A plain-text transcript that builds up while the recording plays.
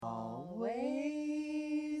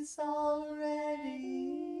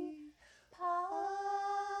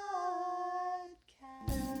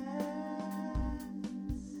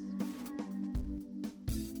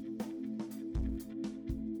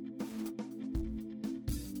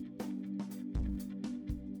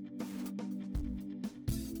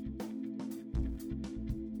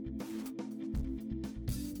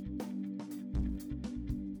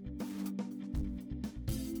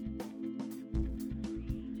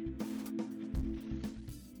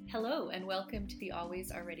Hello, and welcome to the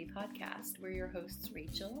Always Are Ready podcast. We're your hosts,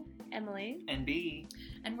 Rachel, Emily, and B.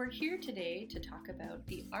 And we're here today to talk about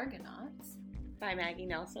The Argonauts by Maggie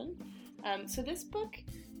Nelson. So this book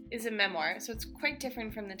is a memoir, so it's quite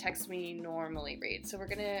different from the text we normally read. So we're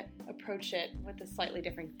going to approach it with a slightly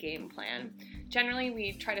different game plan. Generally,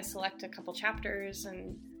 we try to select a couple chapters,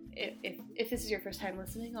 and if this is your first time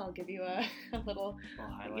listening, I'll give you a little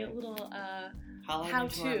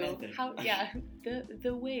how-to,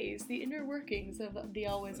 the ways, the inner workings of the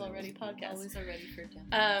Always Already podcast. Always Already for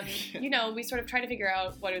them. We sort of try to figure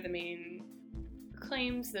out what are the main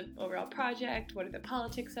claims, the overall project, what are the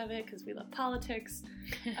politics of it, because we love politics.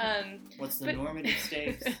 What's the normative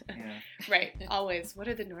stakes? Yeah. Right, always. What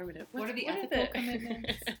are the normative? What are the ethical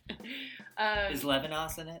commitments? Is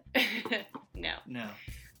Levinas in it? No.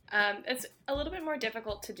 It's a little bit more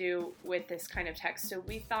difficult to do with this kind of text. So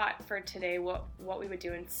we thought for today what we would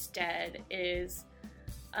do instead is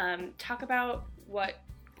talk about what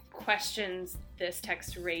questions this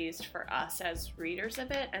text raised for us as readers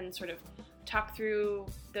of it, and sort of talk through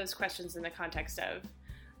those questions in the context of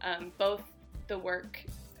both the work,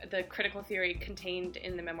 the critical theory contained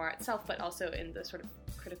in the memoir itself, but also in the sort of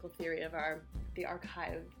critical theory of the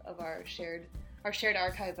archive of our shared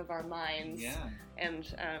archive of our minds. Yeah. And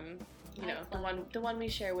the one we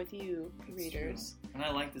share with you, readers. True. And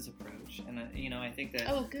I like this approach, and I think that.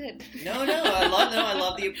 Oh, good. I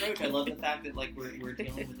love the approach. I love the fact that we're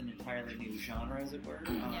dealing with an entirely new genre, as it were,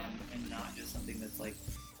 and not just something that's like.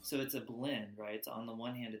 So it's a blend, right? It's on the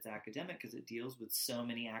one hand, it's academic because it deals with so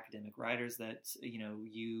many academic writers that,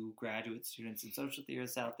 you graduate students and social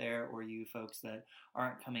theorists out there, or you folks that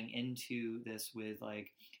aren't coming into this with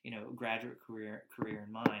graduate career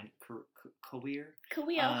in mind, career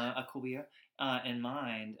in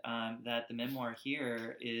mind, that the memoir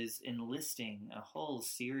here is enlisting a whole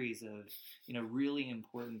series of, really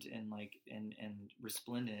important and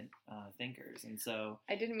resplendent thinkers. And so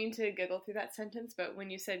I didn't mean to giggle through that sentence, but when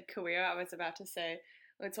you said career, I was about to say,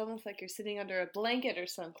 it's almost like you're sitting under a blanket or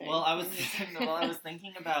something. Well, I was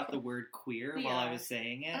thinking about the word queer while I was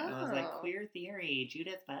saying it. I was like, queer theory,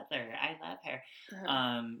 Judith Butler, I love her,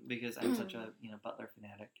 because I'm such a Butler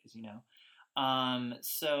fanatic, as you know.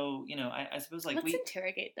 So I suppose let's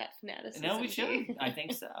interrogate that fanaticism. No, we should. I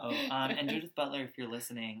think so. And Judith Butler, if you're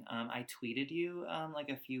listening, I tweeted you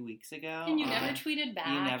a few weeks ago, and you never tweeted back.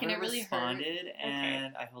 You never and it really responded, hurt.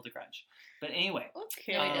 And I hold a grudge. But anyway,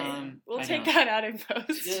 okay, we'll take that out in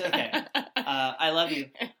post. Okay, I love you.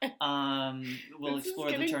 We'll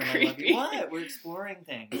explore the term "I love you." What? We're exploring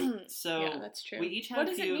things. So yeah, that's true. We each have what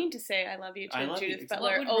does it mean to say "I love you" to Judith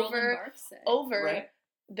Butler over right?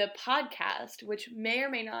 the podcast, which may or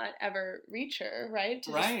may not ever reach her, right?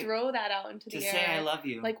 To just throw that out into the air. To say I love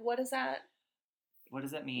you. What is that? What does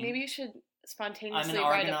that mean? Maybe you should spontaneously I'm an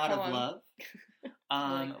write a Argonaut poem. of love.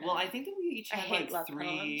 Well, I think that we each have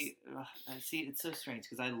three. See, it's so strange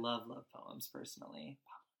because I love poems personally.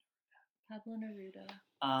 Pablo Neruda.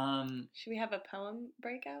 Should we have a poem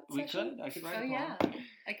breakout We session? could. I could write a poem. Yeah.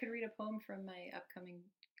 I could read a poem from my upcoming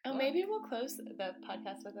book. Maybe we'll close the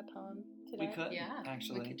podcast with a poem today. We could, yeah,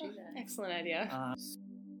 actually. We could do that. Excellent idea.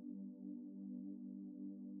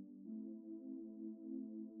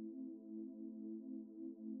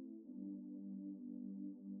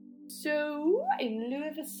 So, in lieu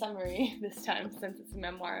of a summary this time, since it's a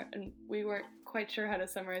memoir, and we weren't quite sure how to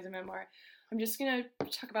summarize a memoir, I'm just going to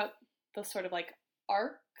talk about the sort of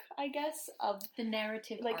arc, I guess, of the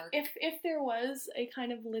narrative arc. If there was a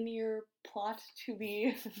kind of linear plot to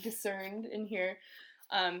be discerned in here,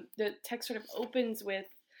 the text sort of opens with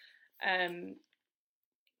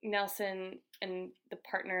Nelson and the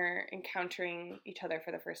partner encountering each other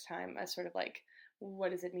for the first time as sort of what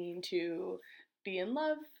does it mean to be in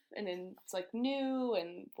love, and then it's new,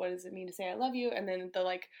 and what does it mean to say I love you, and then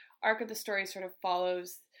the arc of the story sort of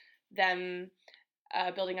follows them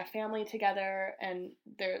building a family together, and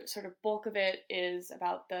the sort of bulk of it is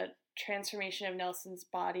about the transformation of Nelson's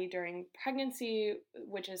body during pregnancy,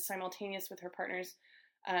 which is simultaneous with her partner's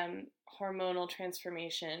hormonal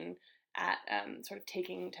transformation at sort of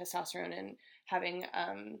taking testosterone and having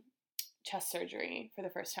chest surgery for the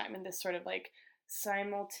first time, and this sort of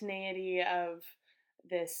simultaneity of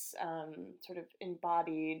this sort of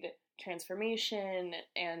embodied transformation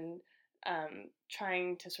and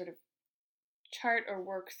trying to sort of chart or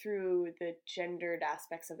work through the gendered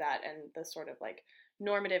aspects of that and the sort of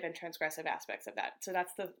normative and transgressive aspects of that. So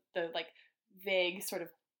that's the vague sort of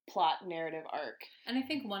plot narrative arc. And I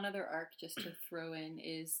think one other arc just to throw in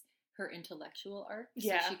is her intellectual arc.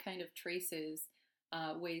 Yeah. So she kind of traces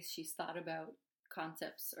ways she's thought about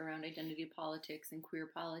concepts around identity politics and queer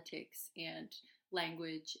politics and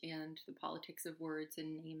language and the politics of words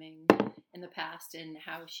and naming in the past, and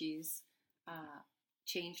how she's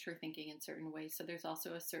changed her thinking in certain ways. So there's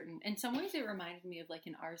also a certain, in some ways it reminded me of like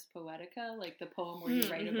an Ars Poetica, like the poem where you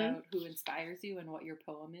write about who inspires you and what your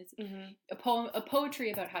poem is. A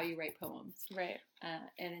poetry about how you write poems. Right.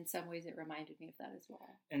 And in some ways it reminded me of that as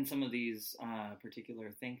well. And some of these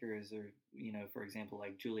particular thinkers are, you know, for example,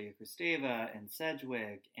 like Julia Kristeva and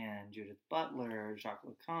Sedgwick and Judith Butler, Jacques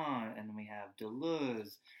Lacan, and then we have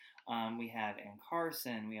Deleuze. We have Anne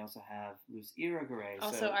Carson. We also have Luz Irigaray.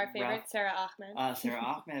 Also, our favorite, Sarah Ahmed. Sarah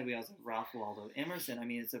Ahmed. We also have Ralph Waldo Emerson. I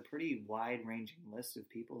mean, it's a pretty wide-ranging list of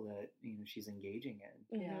people that, you know, she's engaging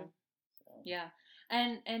in. Yeah. So. Yeah.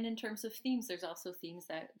 And in terms of themes, there's also themes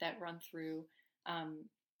that run through.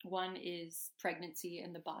 One is pregnancy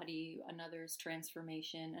and the body. Another is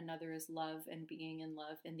transformation. Another is love and being in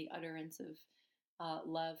love and the utterance of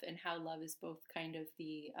love, and how love is both kind of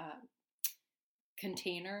the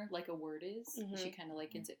container, like a word is. She kind of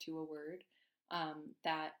likens it to a word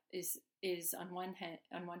that is on one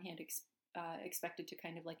hand expected to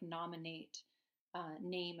kind of like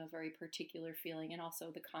name a very particular feeling, and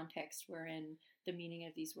also the context wherein the meaning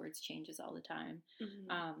of these words changes all the time.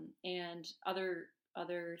 And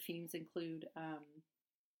other themes include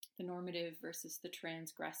the normative versus the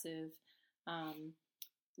transgressive,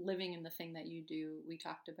 living in the thing that you do. We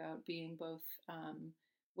talked about being both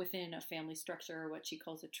within a family structure, or what she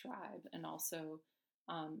calls a tribe, and also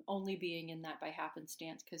only being in that by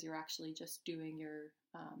happenstance, because you're actually just doing your,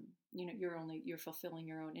 you're fulfilling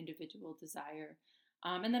your own individual desire.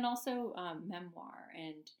 And then also memoir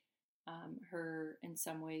and her, in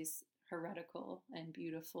some ways, heretical and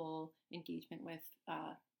beautiful engagement with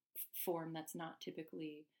form that's not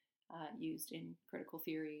typically used in critical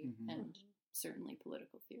theory and certainly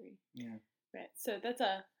political theory. Yeah. Right. So that's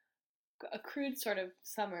a crude sort of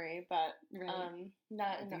summary, but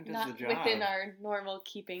not within our normal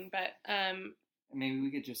keeping. But maybe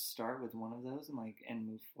we could just start with one of those and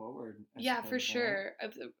move forward. Yeah, for sure.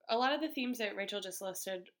 A lot of the themes that Rachel just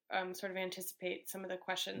listed sort of anticipate some of the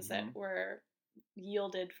questions that were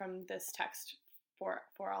yielded from this text for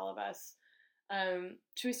all of us.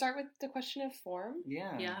 Should we start with the question of form?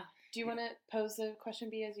 Yeah. Do you want to pose the question,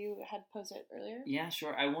 B, as you had posed it earlier? Yeah,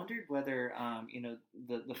 sure. I wondered whether,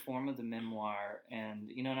 the form of the memoir, and,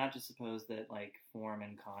 not just suppose that, like, form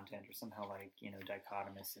and content are somehow, like,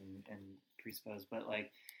 dichotomous and presupposed, but,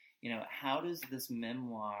 like, how does this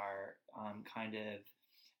memoir kind of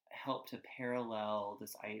help to parallel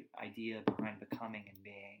this idea behind becoming and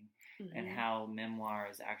being, and how memoir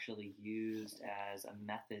is actually used as a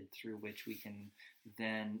method through which we can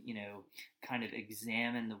then, kind of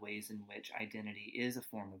examine the ways in which identity is a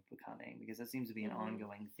form of becoming, because that seems to be an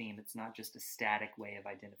ongoing theme. It's not just a static way of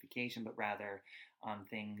identification, but rather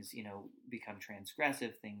things, become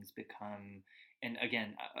transgressive, things become, and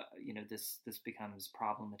again, this becomes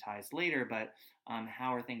problematized later, but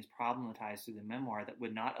how are things problematized through the memoir that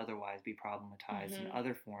would not otherwise be problematized in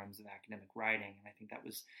other forms of academic writing? And I think that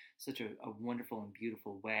was such a wonderful and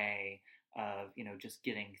beautiful way of, just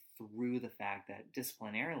getting through the fact that,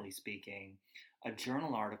 disciplinarily speaking, a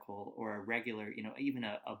journal article or a regular, even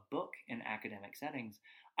a book in academic settings,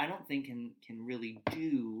 I don't think can really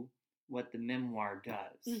do what the memoir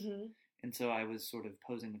does. And so I was sort of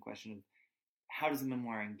posing the question of, how does the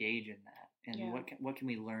memoir engage in that? And what can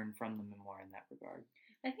we learn from the memoir in that regard?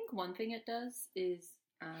 I think one thing it does is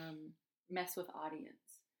mess with audience.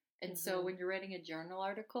 And so when you're writing a journal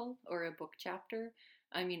article or a book chapter,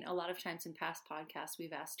 I mean, a lot of times in past podcasts,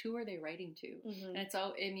 we've asked, who are they writing to? And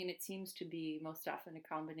it seems to be most often a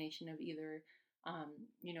combination of either,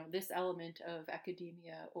 this element of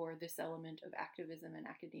academia or this element of activism in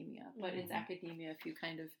academia. But it's academia if you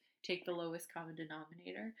kind of take the lowest common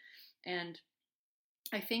denominator. And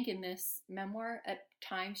I think in this memoir, at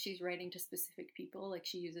times she's writing to specific people, like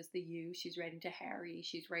she uses the you, she's writing to Harry,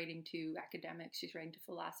 she's writing to academics, she's writing to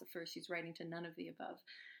philosophers, she's writing to none of the above.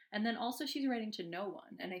 And then also she's writing to no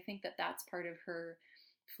one. And I think that that's part of her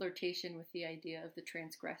flirtation with the idea of the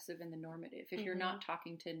transgressive and the normative. If you're not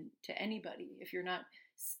talking to anybody, if you're not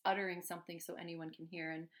uttering something so anyone can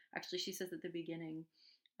hear. And actually she says at the beginning,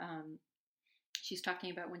 she's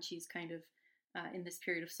talking about when she's kind of in this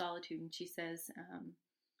period of solitude, and she says,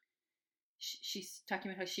 she's talking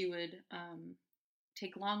about how she would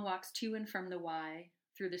take long walks to and from the Y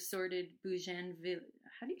through the sordid Bougainville.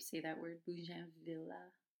 How do you say that word? Bougainville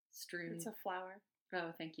strewn. It's a flower.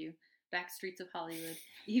 Oh, thank you. Back streets of Hollywood,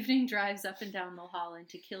 evening drives up and down Mulholland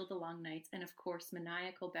to kill the long nights, and of course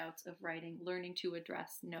maniacal bouts of writing, learning to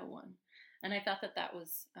address no one. And I thought that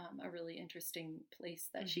was a really interesting place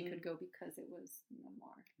that she could go because it was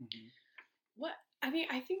memoir. Mm-hmm. What? I mean,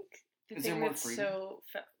 I think the Is thing there more that's freedom?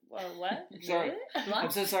 well, what? Sorry. What?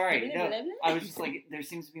 I'm so sorry. No, I was just like, there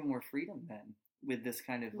seems to be more freedom then with this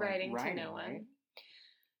kind of like, writing to no one. right?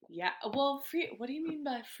 Yeah. Well, what do you mean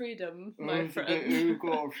by freedom, my friend?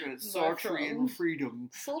 Sultry and freedom.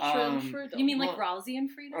 Sultry and freedom. You mean like Rawlsian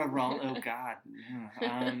freedom? Oh God.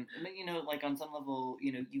 But, you know, like on some level,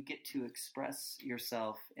 you know, you get to express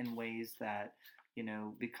yourself in ways that, you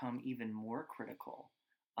know, become even more critical,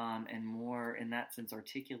 and more in that sense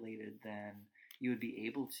articulated than you would be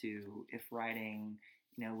able to if writing,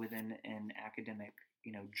 you know, within an academic,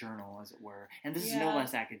 you know, journal, as it were. And this is no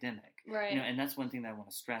less academic, right? You know, and that's one thing that I want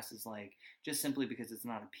to stress is like, just simply because it's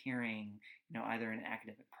not appearing, you know, either in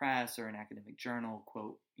academic press or an academic journal,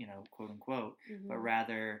 quote, you know, quote unquote, but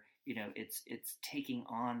rather, you know, it's taking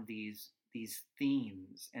on these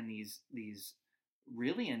themes and these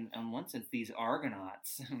really, in one sense, these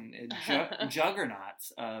Argonauts,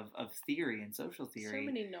 juggernauts of theory and social theory. So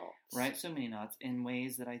many knots. Right, so many knots in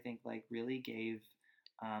ways that I think like really gave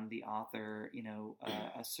the author, you know,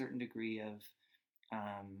 a certain degree of,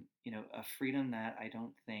 you know, a freedom that I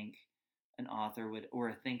don't think an author would or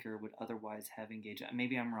a thinker would otherwise have engaged.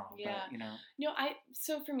 Maybe I'm wrong, but you know. No,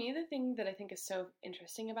 so for me, the thing that I think is so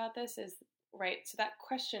interesting about this is, right, so that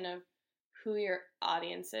question of who your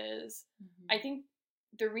audience is, I think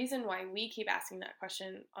the reason why we keep asking that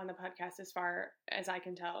question on the podcast, as far as I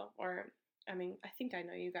can tell, or I mean, I think I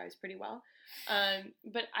know you guys pretty well,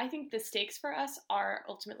 but I think the stakes for us are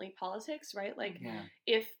ultimately politics, right? Like,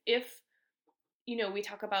 if you know, we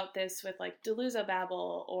talk about this with like Delusa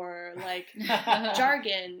babble or like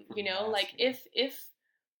jargon, you know, like if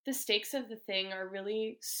the stakes of the thing are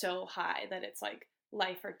really so high that it's like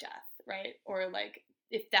life or death, right? Or like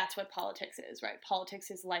if that's what politics is, right?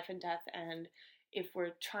 Politics is life and death, and if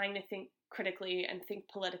we're trying to think critically and think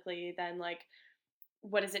politically, then like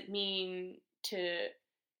what does it mean to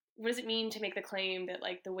make the claim that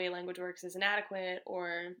like the way language works is inadequate,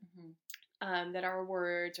 or that our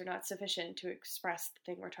words are not sufficient to express the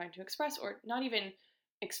thing we're trying to express, or not even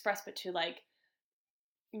express, but to like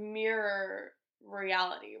mirror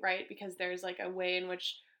reality, right? Because there's like a way in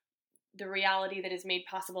which the reality that is made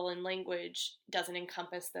possible in language doesn't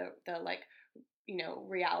encompass the like, you know,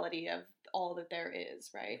 reality of all that there is,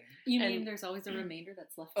 right? You mean there's always a remainder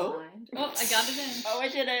that's left behind? Oh, I got it in. Oh, I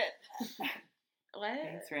did it. What?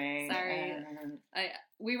 Thanks, Ray. Sorry.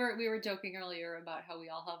 We were joking earlier about how we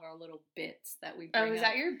all have our little bits that we bring. Oh, is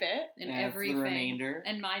that your bit? And everything. The remainder.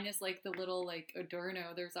 And mine is like the little like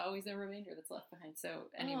Adorno. There's always a remainder that's left behind. So,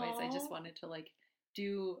 anyways, I just wanted to like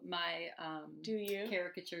do my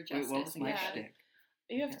caricature justice. Wait, what was my shtick?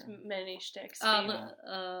 You have many shticks.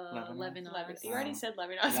 Levinas. You already said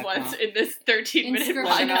Levinas once in this 13-minute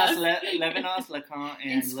podcast. Levinas, Lacan,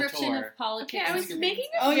 and Inscription Latour. of politics. Okay, I was making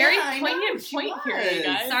a very poignant point here, you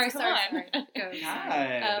guys. Sorry. Go.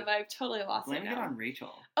 I've totally lost it now. Blame it on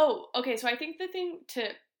Rachel. Oh, okay, so I think the thing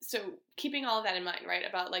so keeping all of that in mind, right,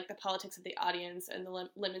 about like the politics of the audience and the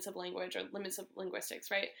limits of language or limits of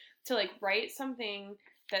linguistics, right, to like write something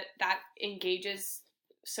that engages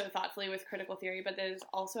so thoughtfully with critical theory, but there's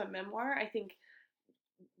also a memoir. I think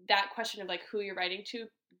that question of like who you're writing to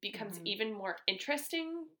becomes even more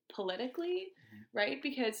interesting politically, right?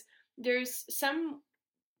 Because there's some,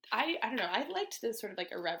 I don't know, I liked the sort of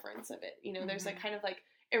like irreverence of it. You know, there's like kind of like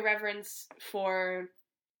irreverence for,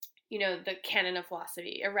 you know, the canon of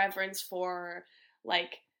philosophy, irreverence for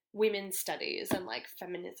like women's studies and like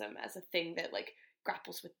feminism as a thing that like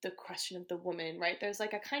grapples with the question of the woman, right? There's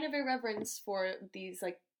like a kind of irreverence for these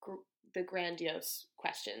like the grandiose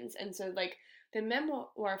questions. And so like the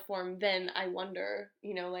memoir form, then I wonder,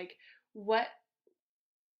 you know, like what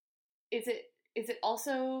is it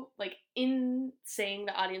also like in saying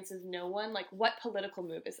the audience is no one, like what political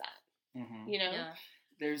move is that? You know? Yeah.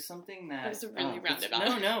 There's something that was really rounded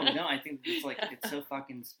off. No. I think it's like it's so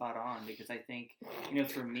fucking spot on, because I think, you know,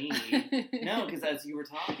 for me, no, because as you were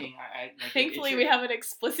talking, I like, thankfully we have an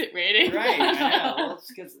explicit rating, right? I know. Well, it's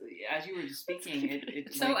because as you were just speaking,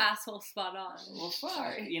 it's so like, asshole spot on. Well,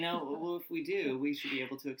 fuck, you know. Well, if we do, we should be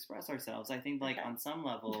able to express ourselves. I think, like on some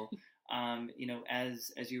level, you know,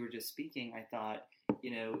 as you were just speaking, I thought,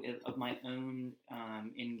 you know, of my own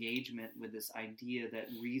engagement with this idea that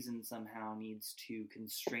reason somehow needs to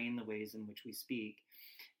constrain the ways in which we speak.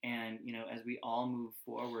 And, you know, as we all move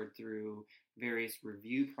forward through various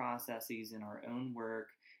review processes in our own work,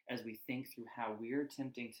 as we think through how we're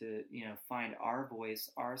attempting to, you know, find our voice,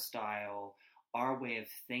 our style, our way of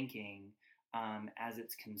thinking, as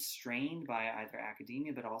it's constrained by either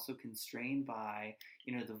academia, but also constrained by,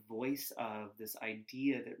 the voice of this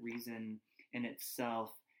idea that reason in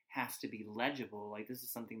itself has to be legible. Like, this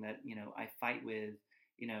is something that, I fight with,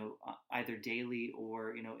 either daily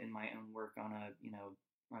or, in my own work on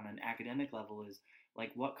on an academic level, is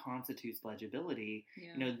like, what constitutes legibility?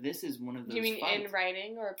 Yeah. This is one of those. Do you mean fights. in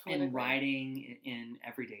writing or politically? In writing, in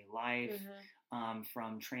everyday life,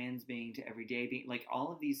 from trans being to everyday being, like,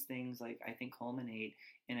 all of these things, like, I think culminate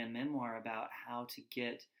in a memoir about how to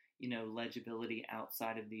get, legibility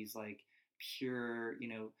outside of these, like, pure,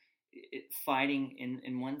 fighting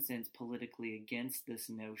in one sense politically against this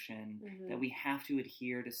notion that we have to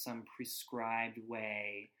adhere to some prescribed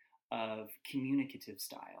way of communicative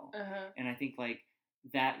style. And I think, like,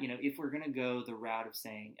 that, if we're going to go the route of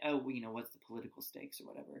saying, oh, well, what's the political stakes or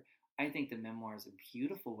whatever, I think the memoir is a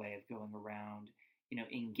beautiful way of going around,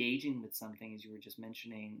 engaging with something, as you were just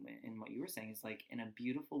mentioning in what you were saying, is like, in a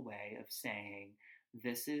beautiful way of saying,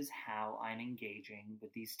 this is how I'm engaging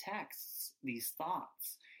with these texts, these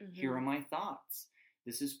thoughts. Here are my thoughts.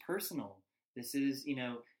 This is personal. This is,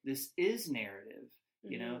 this is narrative.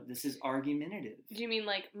 This is argumentative. Do you mean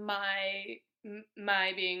like my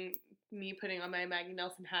being me putting on my Maggie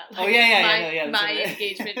Nelson hat? Like, my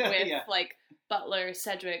engagement with like Butler,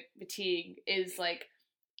 Sedgwick, Fatigue is like,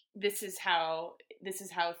 this is how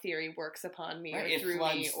theory works upon me, right, or through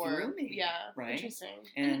me, or through me, yeah, right? Interesting.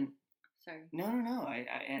 And sorry, no.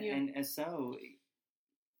 And so,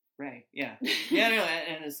 right, yeah, no,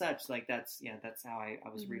 and as such, like, that's how I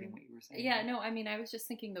was reading what you were saying. Yeah, no, I mean, I was just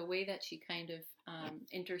thinking the way that she kind of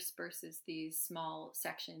intersperses these small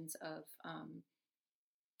sections of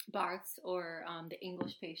Barthes or the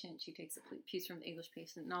English Patient. She takes a piece from the English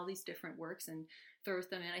Patient and all these different works and throws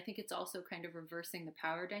them in. I think it's also kind of reversing the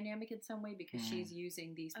power dynamic in some way, because she's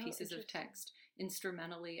using these pieces of text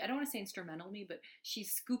instrumentally. I don't want to say instrumentally, but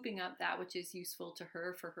she's scooping up that which is useful to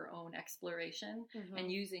her for her own exploration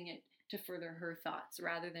and using it to further her thoughts,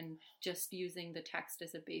 rather than just using the text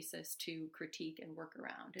as a basis to critique and work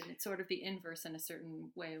around. And it's sort of the inverse in a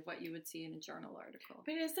certain way of what you would see in a journal article.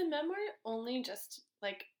 But is the memoir only just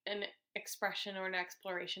like an expression or an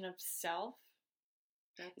exploration of self?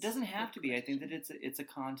 It doesn't have to be. I think that it's a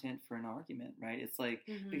content for an argument, right? It's like,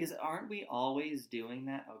 because aren't we always doing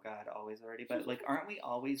that? Oh God, always already. But like, aren't we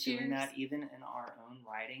always doing that even in our own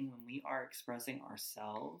writing when we are expressing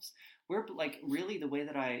ourselves? We're like, really, the way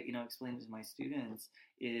that I, explain it to my students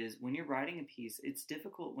is, when you're writing a piece, it's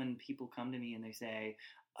difficult when people come to me and they say,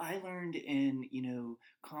 I learned in,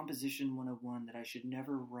 Composition 101 that I should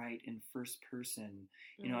never write in first person.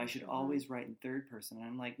 I should always write in third person. And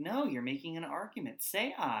I'm like, no, you're making an argument.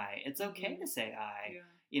 Say I. It's okay to say I,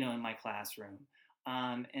 in my classroom.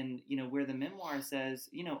 And, where the memoir says,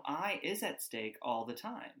 I is at stake all the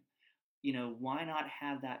time. Why not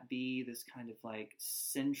have that be this kind of like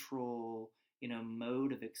central,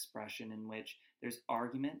 mode of expression in which there's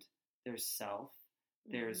argument, there's self,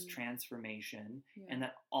 there's transformation, and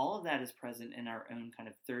that all of that is present in our own kind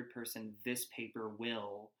of third person. This paper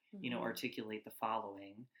will, articulate the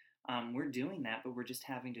following. We're doing that, but we're just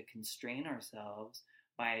having to constrain ourselves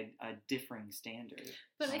by a differing standard.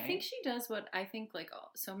 But right? I think she does what I think like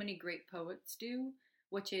so many great poets do,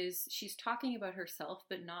 which is she's talking about herself,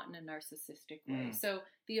 but not in a narcissistic way. So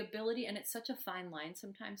the ability, and it's such a fine line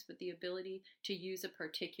sometimes, but the ability to use a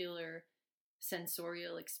particular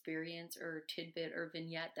sensorial experience or tidbit or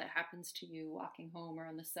vignette that happens to you walking home or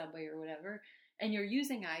on the subway or whatever, and you're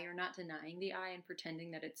using I, you're not denying the I and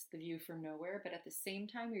pretending that it's the view from nowhere, but at the same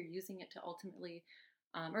time you're using it to ultimately,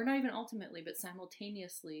 or not even ultimately, but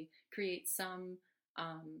simultaneously create some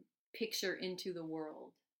picture into the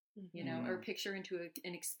world, or picture into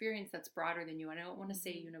an experience that's broader than you. And I don't want to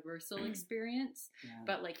say universal experience,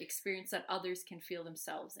 but like experience that others can feel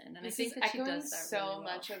themselves in. And this I think that she does that so really well.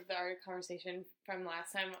 much of our conversation from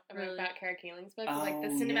last time Really? about Kara Keeling's book, like the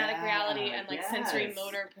cinematic reality and like sensory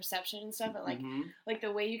motor perception and stuff, and like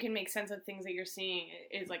the way you can make sense of things that you're seeing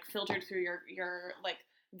is like filtered through your like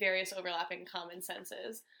various overlapping common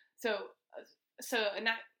senses. So in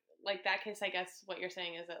that case, I guess what you're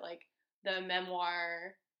saying is that like the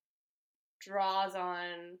memoir draws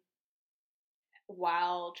on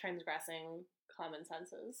while transgressing common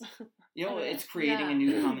senses. It's creating a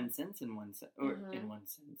new common sense in one sense, or in one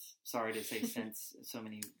sense. Sorry to say sense so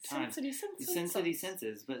many times. Sensity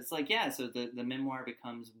senses. But it's like, so the memoir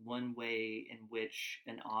becomes one way in which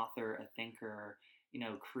an author, a thinker,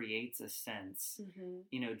 creates a sense,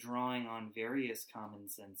 drawing on various common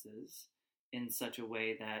senses in such a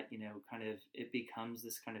way that, kind of, it becomes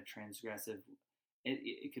this kind of transgressive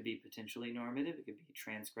It could be potentially normative. It could be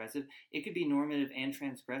transgressive. It could be normative and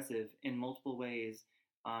transgressive in multiple ways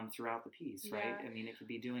throughout the piece, right? Yeah. I mean, it could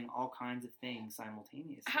be doing all kinds of things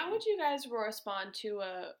simultaneously. How would you guys respond to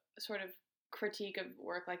a sort of critique of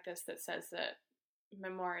work like this that says that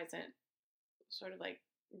memoir isn't sort of like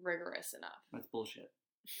rigorous enough? That's bullshit.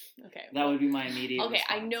 Okay. That would be my immediate response.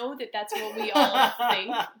 I know that that's what we all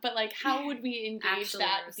think, but like, how would we engage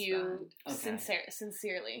that view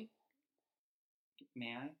sincerely?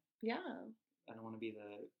 May I? Yeah. I don't want to be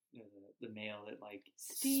the male that like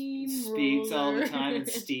Steamroller. speaks all the time and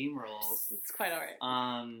steamrolls. It's quite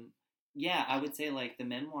alright. Yeah, I would say like the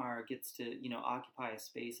memoir gets to, occupy a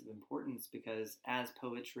space of importance because as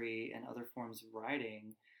poetry and other forms of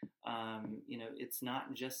writing, it's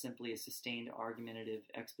not just simply a sustained argumentative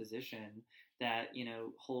exposition that,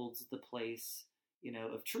 holds the place,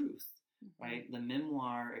 of truth, right? The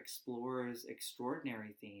memoir explores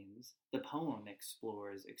extraordinary themes. The poem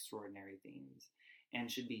explores extraordinary themes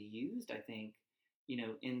and should be used, I think,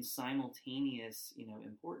 in simultaneous,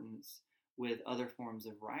 importance with other forms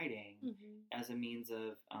of writing as a means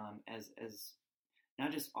of, as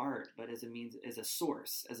not just art, but as a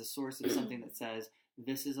source of something that says,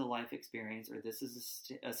 this is a life experience, or this is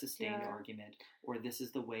a sustained argument, or this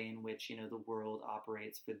is the way in which, the world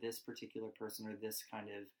operates for this particular person, or this kind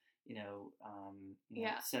of,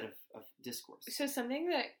 set of discourse. So something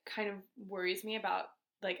that kind of worries me about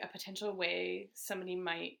like a potential way somebody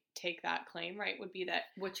might take that claim, right, would be that...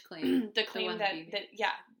 Which claim? The claim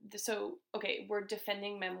so, okay, we're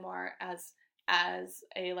defending memoir as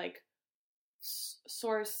a, like,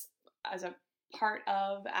 source, as a part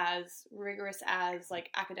of, as rigorous as, like,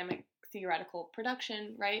 academic theoretical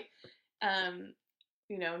production, right?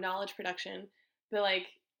 Knowledge production. But, like,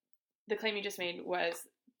 the claim you just made was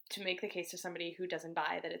to make the case to somebody who doesn't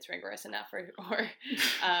buy that it's rigorous enough or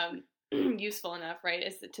useful enough, right,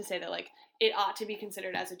 is to say that, like, it ought to be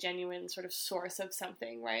considered as a genuine sort of source of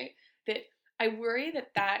something, right? That I worry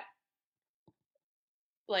that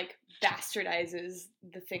like bastardizes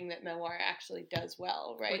the thing that memoir actually does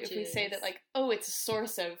well, right? If we say that, like, oh, it's a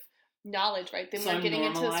source of knowledge, right? Then we're getting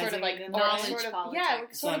into sort of like knowledge sort of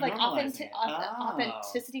politics. sort of like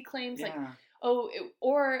authenticity claims, like, oh,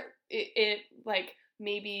 it like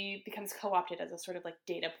maybe becomes co-opted as a sort of like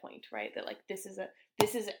data point, right? That like this is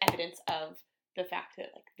evidence of the fact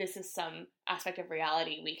that like this is some aspect of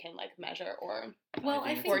reality we can like measure or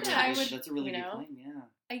I think that's a really good claim. Yeah,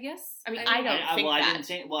 I guess. I mean, I don't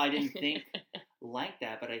think that. I didn't think like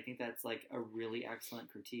that, but I think that's like a really excellent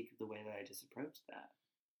critique of the way that I just approached that.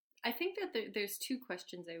 I think that there's two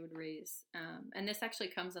questions I would raise, and this actually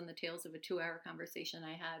comes on the tails of a 2-hour conversation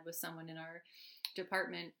I had with someone in our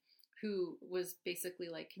department who was basically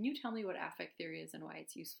like, can you tell me what affect theory is and why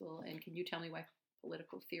it's useful, and can you tell me why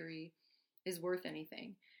political theory is worth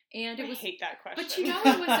anything? And I hate that question.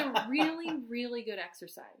 But it was a really, really good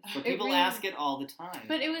exercise. But people ask it all the time.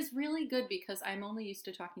 But it was really good because I'm only used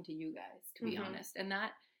to talking to you guys, to be honest. And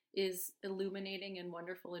that is illuminating and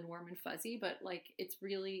wonderful and warm and fuzzy, but like it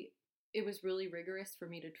was really rigorous for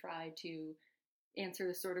me to try to answer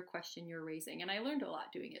the sort of question you're raising. And I learned a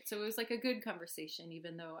lot doing it. So it was like a good conversation,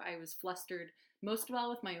 even though I was flustered most of all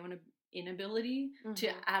with my own inability to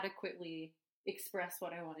adequately express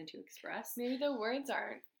what I wanted to express. Maybe the words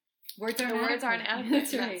aren't That's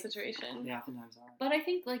adequate in right. that situation. They oftentimes are. But I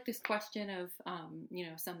think like this question of,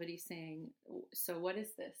 somebody saying, so what is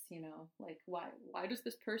this? Like why does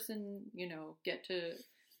this person, get to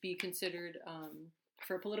be considered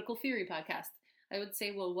for a political theory podcast? I would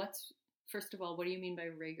say, well, first of all, what do you mean by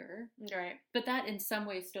rigor? Right. But that in some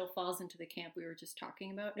ways still falls into the camp we were just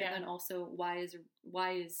talking about. Yeah. And then also, why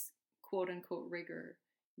is quote unquote rigor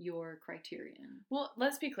your criterion? Well,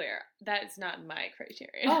 let's be clear. That's not my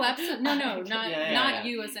criterion. Oh, absolutely. No, not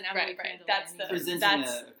you as an Emily Crandall. That's presenting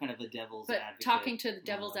a kind of the devil's advocate. But talking to the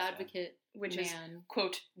devil's advocate, which is,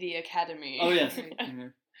 quote, the Academy. Oh, yes.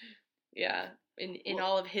 Yeah. In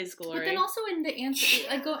all of his glory. But then also in the answer,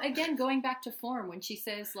 going back to form, when she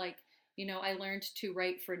says, like, I learned to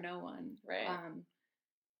write for no one. Right.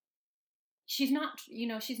 She's not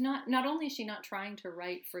only is she not trying to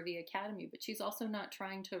write for the Academy, but she's also not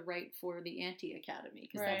trying to write for the anti-Academy,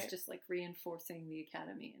 because that's just like reinforcing the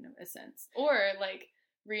Academy in a sense. Or like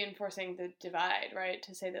reinforcing the divide, right?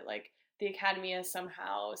 To say that like the Academy is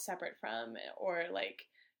somehow separate from, or like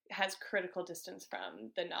has critical distance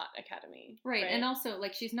from the not Academy. Right. And also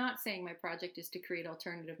like she's not saying my project is to create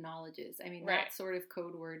alternative knowledges. I mean, that's sort of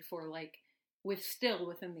code word for like, still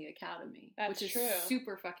within the Academy, which is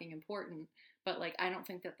super fucking important. but like I don't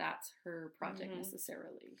think that that's her project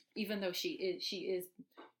necessarily, even though she is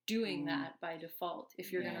doing that by default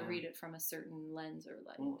if you're going to read it from a certain lens or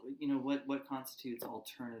light. Well, you know, what constitutes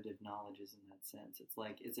alternative knowledges in that sense? It's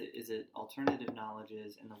like, is it alternative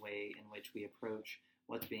knowledges in the way in which we approach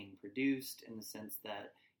what's being produced, in the sense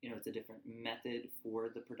that, you know, it's a different method for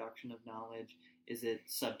the production of knowledge? Is it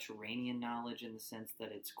subterranean knowledge in the sense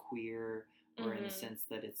that it's queer, or in the sense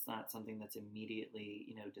that it's not something that's immediately,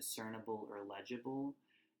 you know, discernible or legible?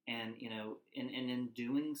 And, you know, and in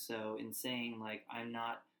doing so, in saying, like, I'm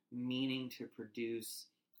not meaning to produce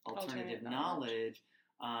alternative knowledge,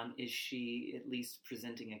 is she at least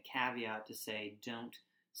presenting a caveat to say, don't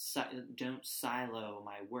silo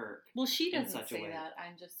my work? Well, she doesn't such say a way. that.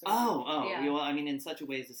 I'm just yeah. Well, I mean, in such a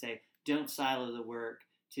way as to say, don't silo the work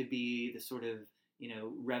to be the sort of, you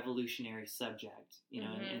know, revolutionary subject, you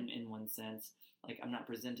know, in one sense. Like, I'm not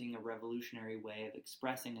presenting a revolutionary way of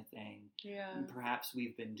expressing a thing. Yeah. And perhaps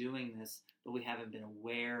we've been doing this, but we haven't been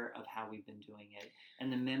aware of how we've been doing it.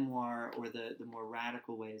 And the memoir, or the more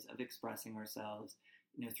radical ways of expressing ourselves,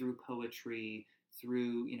 you know, through poetry,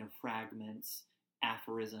 through, you know, fragments,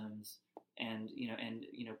 aphorisms, and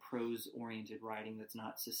prose-oriented writing that's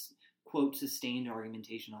not quote sustained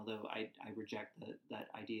argumentation. Although I reject that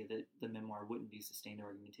idea that the memoir wouldn't be sustained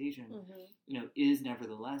argumentation. You know, is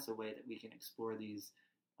nevertheless a way that we can explore these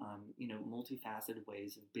you know, multifaceted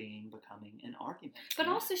ways of being, becoming an argument. But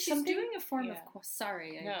also, she's doing a form of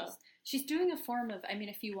she's doing a form of, I mean,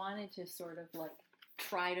 if you wanted to sort of like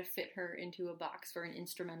try to fit her into a box for an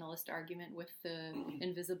instrumentalist argument with the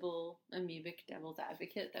invisible amoebic devil's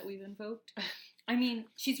advocate that we've invoked, I mean,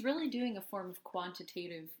 she's really doing a form of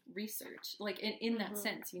quantitative research, like in that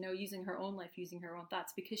sense, you know, using her own life, using her own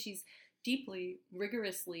thoughts, because she's deeply,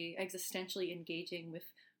 rigorously, existentially engaging with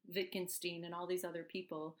Wittgenstein and all these other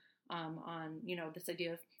people on, you know, this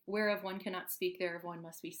idea of whereof one cannot speak, thereof one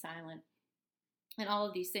must be silent, and all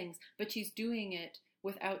of these things. But she's doing it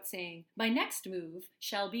without saying, my next move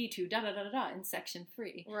shall be to da-da-da-da-da in section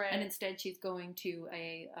 3. Right. And instead she's going to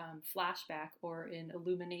a flashback or an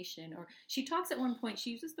illumination. Or she talks at one point, she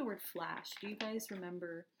uses the word flash. Do you guys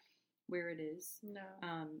remember where it is? No.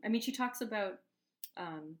 I mean, she talks about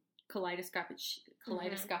kaleidoscopic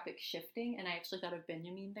shifting, and I actually thought of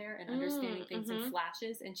Benjamin there, and understanding things in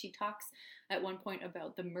flashes. And she talks at one point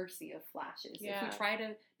about the mercy of flashes. Yeah. If we try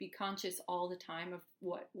to be conscious all the time of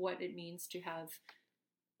what it means to have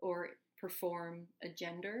or perform a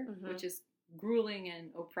gender, which is grueling and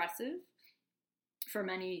oppressive for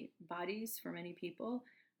many bodies, for many people,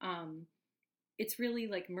 it's really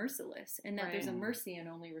like merciless, and that there's a mercy in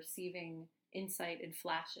only receiving insight in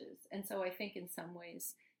flashes. And so I think in some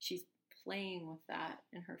ways she's playing with that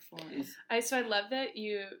in her form. So I love that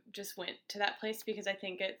you just went to that place, because I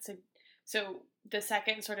think so the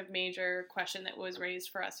second sort of major question that was raised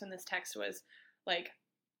for us in this text was like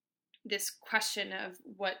this question of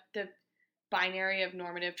what the binary of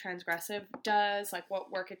normative transgressive does, like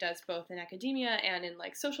what work it does both in academia and in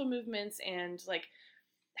like social movements, and like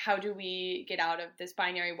how do we get out of this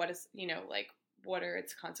binary? What is, you know, like what are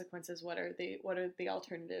its consequences? What are the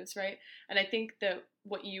alternatives, right? And I think that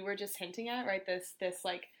what you were just hinting at, right, this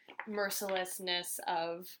like mercilessness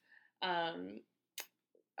of I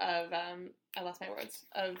lost my words,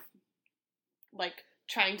 of like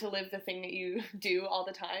trying to live the thing that you do all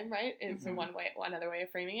the time, right? Is one other way of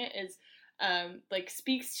framing it is like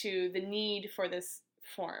speaks to the need for this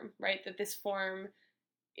form, right? That this form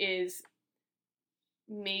is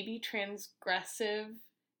maybe transgressive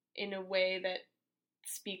in a way that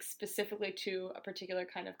speaks specifically to a particular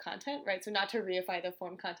kind of content, right? So not to reify the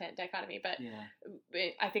form content dichotomy, but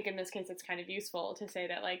I think in this case it's kind of useful to say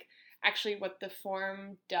that like actually what the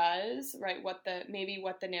form does, right, what the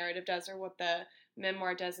narrative does, or what the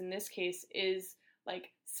memoir does in this case, is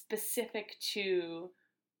like specific to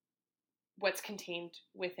what's contained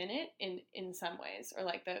within it in some ways, or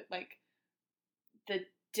like the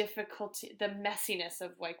difficulty, the messiness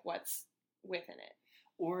of like what's within it.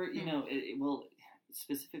 Or, you know, well,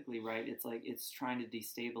 specifically, right, it's like it's trying to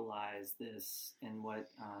destabilize this, and what,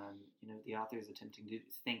 you know, the author is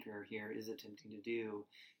thinker here is attempting to do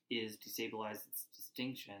is destabilize its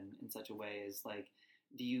distinction in such a way as like,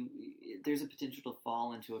 there's a potential to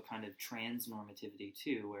fall into a kind of transnormativity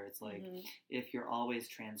too, where it's like, if you're always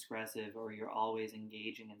transgressive, or you're always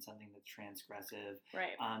engaging in something that's transgressive,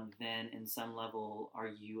 right, then in some level are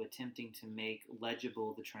you attempting to make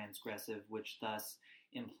legible the transgressive, which thus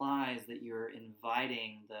implies that you're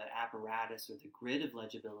inviting the apparatus or the grid of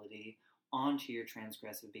legibility onto your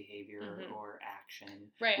transgressive behavior or action.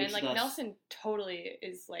 Right, and like Nelson totally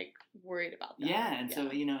is like worried about that. Yeah, and so,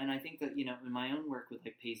 and I think that, in my own work with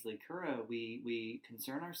like Paisley Curra, we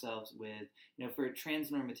concern ourselves with, for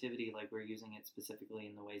transnormativity, like we're using it specifically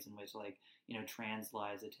in the ways in which like, trans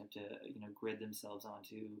lives attempt to, grid themselves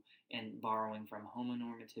onto and borrowing from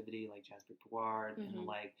homonormativity like Jasper Puard and the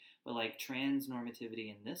like, but like transnormativity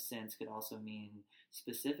in this sense could also mean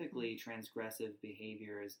specifically transgressive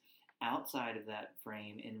behaviors outside of that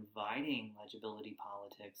frame, inviting legibility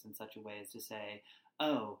politics in such a way as to say,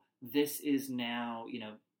 oh, this is now,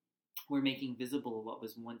 we're making visible what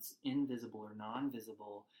was once invisible or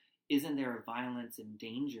non-visible. Isn't there a violence and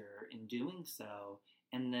danger in doing so?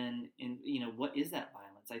 And then, what is that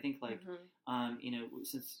violence? I think, like,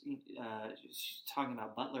 since she's talking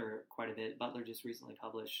about Butler quite a bit, Butler just recently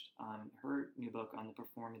published her new book on the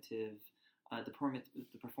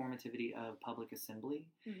performativity of public assembly,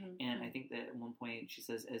 and I think that at one point she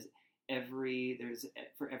says,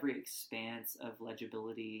 for every expanse of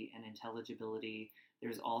legibility and intelligibility,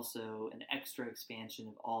 there's also an extra expansion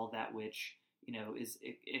of all that which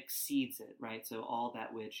exceeds it, right? So all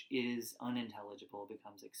that which is unintelligible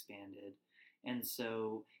becomes expanded, and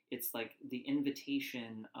so it's like the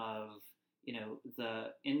invitation of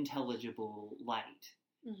the intelligible light.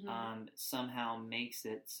 Somehow makes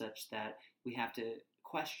it such that we have to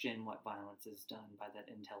question what violence is done by that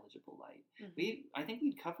intelligible light. I think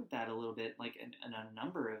we'd covered that a little bit, like in a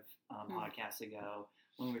number of podcasts ago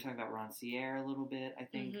when we were talking about Rancière a little bit. I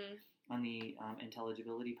think on the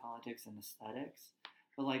intelligibility politics and aesthetics,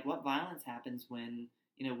 but like what violence happens when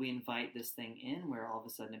we invite this thing in, where all of a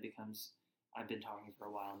sudden it becomes. I've been talking for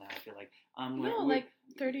a while now. I feel like like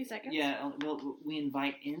 30 seconds. Yeah, well, we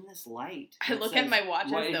invite in this light. I look at my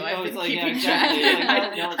watches though. I've been like, keeping exactly.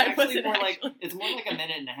 track. It's actually more like it's more like a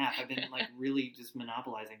minute and a half. I've been like really just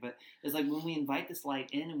monopolizing, but it's like when we invite this light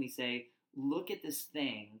in and we say, "Look at this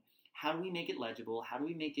thing. How do we make it legible? How do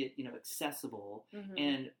we make it accessible?"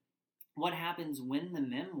 And what happens when the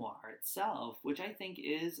memoir itself, which I think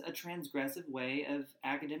is a transgressive way of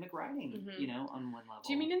academic writing, on one level.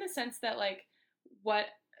 Do you mean in the sense that, like, what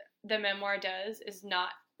the memoir does is not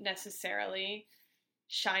necessarily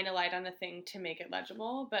shine a light on a thing to make it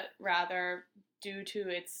legible, but rather due to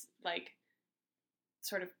its, like,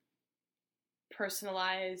 sort of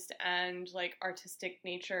personalized and, like, artistic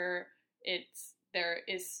nature, it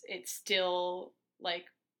still,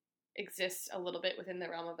 like, exists a little bit within the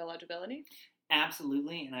realm of illegibility?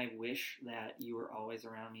 Absolutely, and I wish that you were always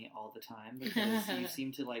around me all the time, because you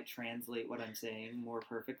seem to like translate what I'm saying more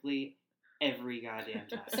perfectly every goddamn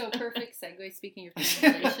time. So perfect segue. Speaking of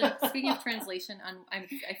translation, I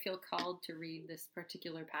feel called to read this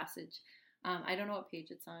particular passage. I don't know what page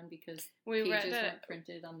it's on because pages weren't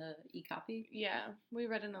printed on the e-copy. Yeah, we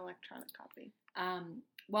read an electronic copy.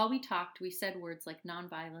 While we talked, we said words like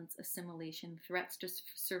nonviolence, assimilation, threats to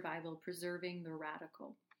survival, preserving the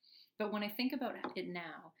radical. But when I think about it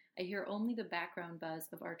now, I hear only the background buzz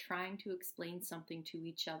of our trying to explain something to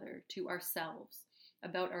each other, to ourselves,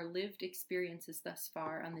 about our lived experiences thus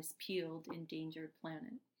far on this peeled, endangered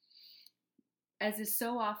planet. As is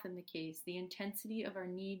so often the case, the intensity of our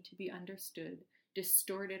need to be understood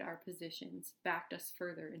distorted our positions, backed us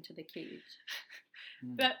further into the cage.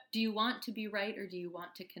 But do you want to be right or do you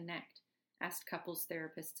want to connect? Asked couples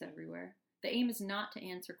therapists everywhere. The aim is not to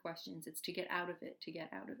answer questions, it's to get out of it,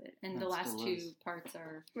 And that's the last two parts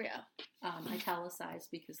are italicized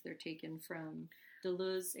because they're taken from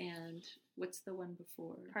Deleuze and what's the one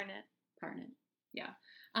before? Parnett. Yeah.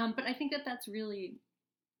 But I think that that's really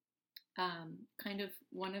kind of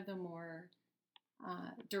one of the more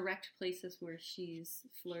direct places where she's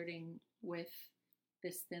flirting with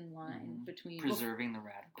this thin line between preserving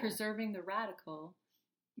the radical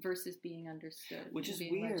versus being understood, which is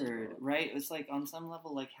weird, legible. Right? It's like on some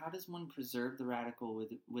level, like how does one preserve the radical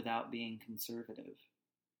without being conservative?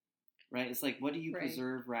 Right? It's like, what do you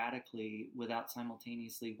preserve radically without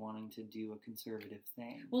simultaneously wanting to do a conservative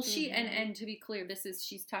thing? Well, and to be clear,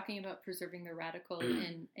 she's talking about preserving the radical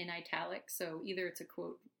in italics. So either it's a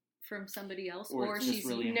quote from somebody else, or she's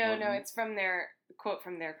really no, it's from their quote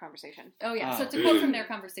from their conversation. Oh yeah, so it's a quote from their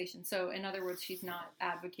conversation. So in other words, she's not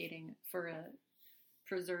advocating for a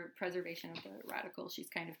preservation of the radical. She's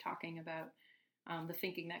kind of talking about the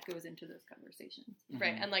thinking that goes into those conversations,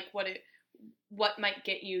 right? And like what might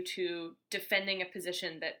get you to defending a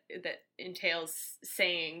position that entails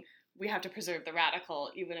saying we have to preserve the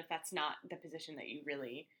radical, even if that's not the position that you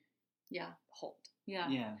really hold.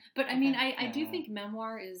 Yeah. But I mean, I do think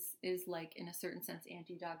memoir is like, in a certain sense,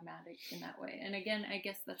 anti-dogmatic in that way. And again, I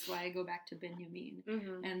guess that's why I go back to Benjamin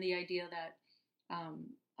and the idea that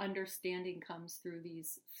understanding comes through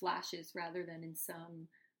these flashes rather than in some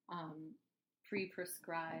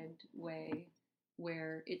pre-prescribed way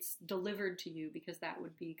where it's delivered to you, because that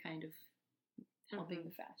would be kind of helping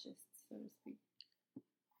the fascists, so to speak.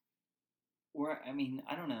 Or, I mean,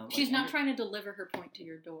 I don't know. She's not trying to deliver her point to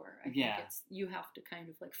your door. I think you have to kind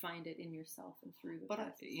of like find it in yourself and through the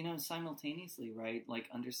process. But, simultaneously, right, like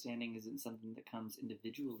understanding isn't something that comes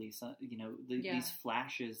individually. So, these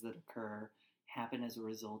flashes that occur happen as a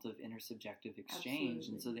result of intersubjective exchange.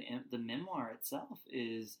 Absolutely. And so the memoir itself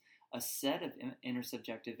is a set of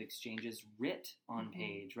intersubjective exchanges writ on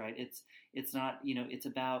page, right? It's not, it's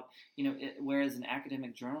about, whereas an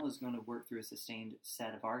academic journal is going to work through a sustained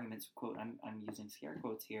set of arguments, quote, I'm using scare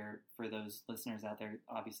quotes here for those listeners out there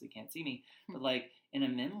obviously can't see me, but like in a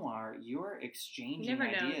memoir, you're exchanging you never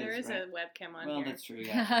ideas. Know. There is right? a webcam on well, here. Well, that's true,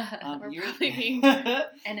 yeah. We're probably being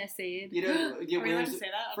NSA'd. Are we allowed to say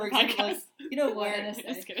that for on the example, podcast? where,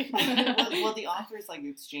 just kidding. well, the author's like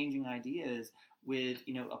exchanging ideas with,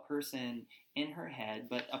 a person in her head,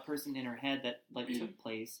 but a person in her head that like took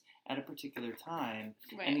place at a particular time.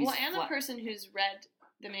 Right. And a person who's read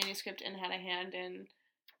the manuscript and had a hand in,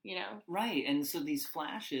 Right. And so these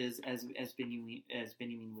flashes, as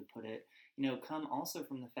Benjamin would put it, come also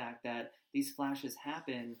from the fact that these flashes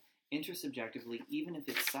happen intersubjectively, even if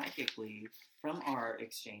it's psychically, from our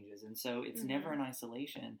exchanges. And so it's never in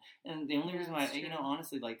isolation. And the only reason why,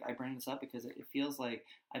 honestly, like I bring this up because it feels like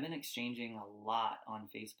I've been exchanging a lot on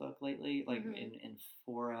Facebook lately, like in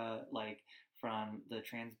fora, like from the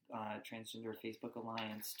Transgender Facebook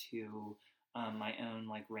Alliance to my own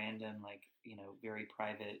like random, like, very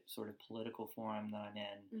private sort of political forum that I'm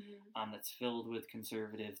in, that's filled with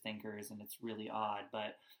conservative thinkers, and it's really odd.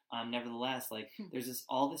 But nevertheless, like there's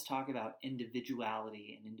all this talk about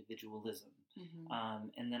individuality and individualism.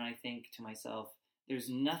 And then I think to myself, there's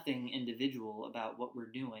nothing individual about what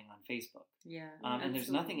we're doing on Facebook. Yeah. And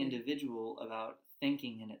there's nothing individual about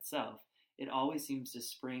thinking in itself. It always seems to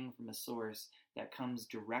spring from a source that comes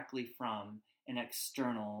directly from an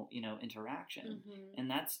external, interaction. And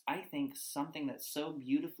that's, I think, something that's so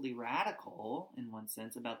beautifully radical in one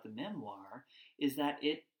sense about the memoir, is that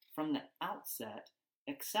it, from the outset,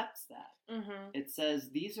 accepts that. It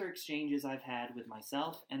says, these are exchanges I've had with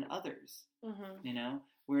myself and others,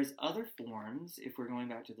 whereas other forms, if we're going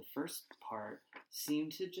back to the first part, seem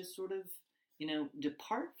to just sort of,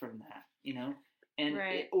 depart from that, and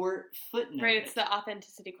or footnote. Right, it's the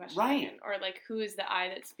authenticity question. Right. Again, or like, who is the I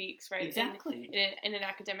that speaks, right? Exactly. In an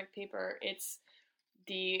academic paper, it's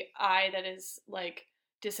the I that is like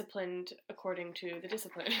disciplined according to the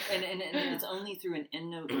discipline. and it's only through an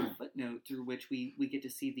endnote or footnote through which we get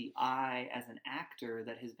to see the I as an actor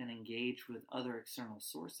that has been engaged with other external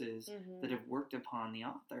sources that have worked upon the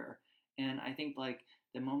author. And I think like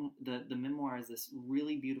the memoir is this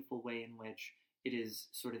really beautiful way in which it is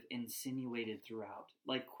sort of insinuated throughout,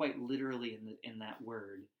 like quite literally in that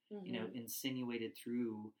word, insinuated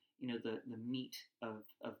through, the meat of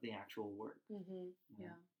the actual work.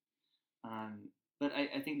 But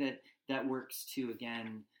I think that works to,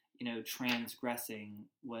 again, transgressing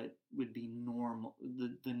what would be normal,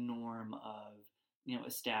 the norm of,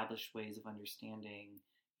 established ways of understanding,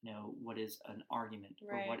 what is an argument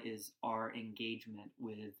or what is our engagement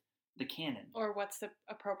with the canon, or what's the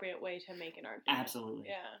appropriate way to make an argument. Absolutely.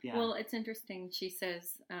 Yeah. Well, it's interesting. She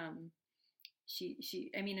says, in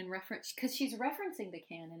reference, because she's referencing the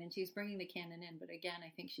canon and she's bringing the canon in, but again,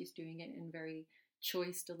 I think she's doing it in very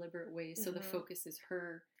choice, deliberate ways. So the focus is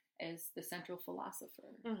her as the central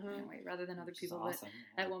philosopher, in a way, rather than other people. Awesome.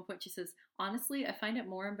 But at one point she says, honestly, I find it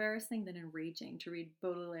more embarrassing than enraging to read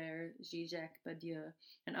Baudelaire, Zizek, Badiou,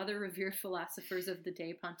 and other revered philosophers of the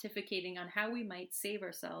day pontificating on how we might save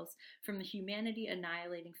ourselves from the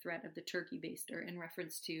humanity-annihilating threat of the turkey baster, in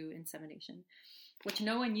reference to insemination, which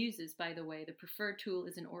no one uses, by the way. The preferred tool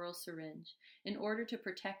is an oral syringe, in order to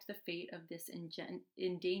protect the fate of this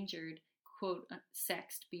endangered, quote,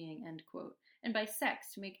 sexed being, end quote. And by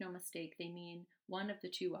sex, to make no mistake, they mean one of the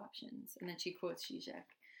two options. And then she quotes Zizek.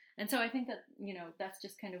 And so I think that, that's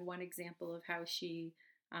just kind of one example of how she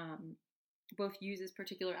both uses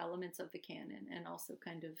particular elements of the canon and also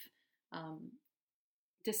kind of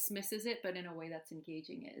dismisses it, but in a way that's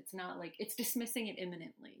engaging it. It's not like, it's dismissing it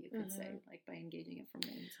imminently, you could say, like by engaging it from the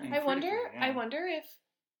inside. I wonder if,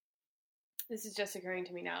 this is just occurring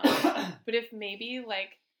to me now, but if maybe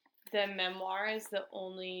like the memoir is the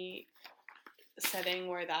only setting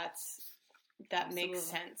where that makes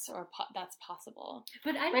sense or that's possible.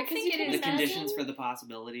 But I don't think it is the conditions for the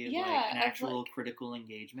possibility of like an actual critical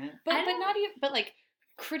engagement. But not even, but like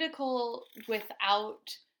critical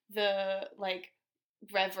without the like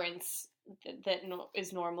reverence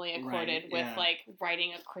is normally accorded with like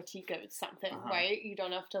writing a critique of something, right? You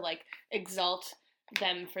don't have to like exalt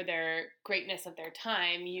them for their greatness of their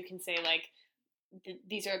time. You can say like,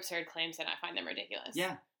 these are absurd claims and I find them ridiculous.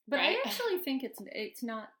 Yeah. But right? I actually think it's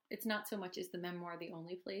not so much is the memoir the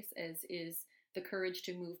only place as is the courage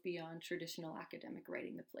to move beyond traditional academic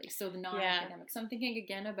writing the place. So the non-academic. So I'm thinking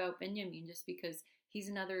again about Benjamin, just because he's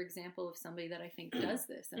another example of somebody that I think does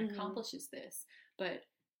this and accomplishes this, but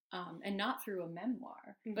and not through a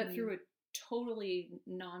memoir, but through a totally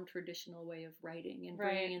non-traditional way of writing and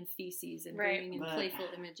bringing in theses and bringing in playful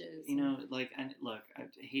images. You know, like, and look, I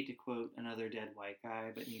hate to quote another dead white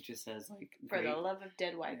guy, but Nietzsche says, like, for the love of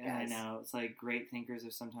dead white guys. I know, it's like great thinkers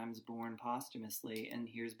are sometimes born posthumously, and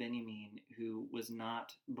here's Benjamin, who was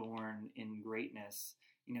not born in greatness,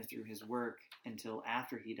 you know, through his work until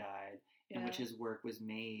after he died, in which his work was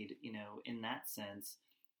made, you know, in that sense,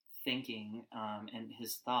 thinking and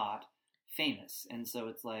his thought famous. And so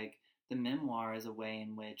it's like, the memoir is a way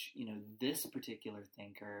in which, you know, this particular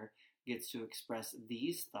thinker gets to express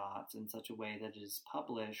these thoughts in such a way that it is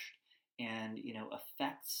published and, you know,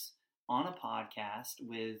 affects on a podcast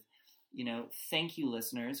with, you know, thank you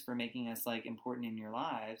listeners for making us like important in your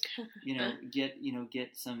lives, you know,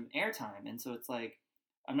 get some airtime. And so it's like,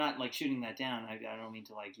 I'm not like shooting that down. I don't mean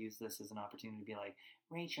to like use this as an opportunity to be like,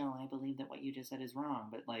 Rachel, I believe that what you just said is wrong,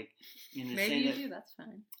 but like, you know, maybe you do. That's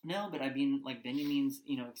fine. No, but I mean, like Benjamin's,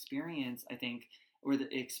 you know, experience, I think, or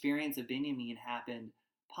the experience of Benjamin happened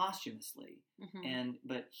posthumously,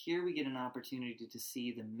 but here we get an opportunity to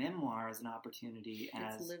see the memoir as an opportunity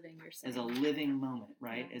as a living moment,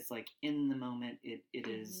 right? Yeah. It's like in the moment. It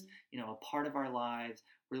is, you know, a part of our lives.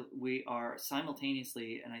 We are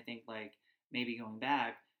simultaneously, and I think like maybe going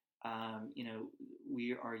back. You know,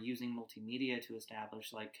 we are using multimedia to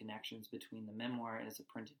establish like connections between the memoir as a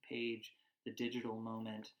printed page, the digital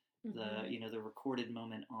moment, the, you know, the recorded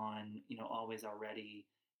moment on, you know, Always Already,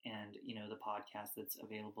 and, you know, the podcast that's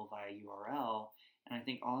available via URL. And I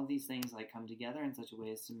think all of these things like come together in such a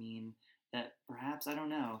way as to mean that perhaps, I don't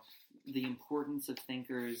know, the importance of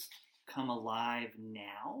thinkers come alive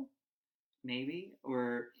now, maybe,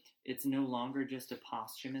 or it's no longer just a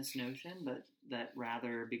posthumous notion, but that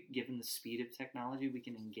rather, given the speed of technology, we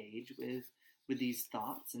can engage with these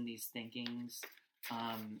thoughts and these thinkings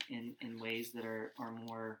in ways that are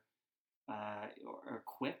more or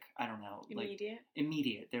quick. I don't know,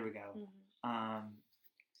 immediate. There we go.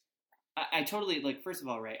 I totally like. First of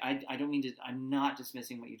all, Ray, I don't mean to. I'm not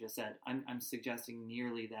dismissing what you just said. I'm suggesting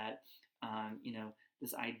merely that you know,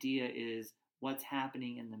 this idea is what's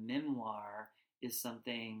happening in the memoir is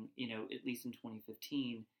something, you know, at least in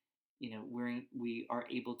 2015, you know, we are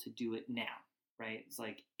able to do it now, right? It's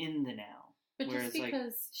like in the now. But just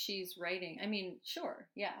because she's writing, I mean, sure,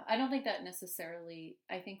 yeah. I don't think that necessarily,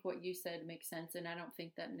 I think what you said makes sense, and I don't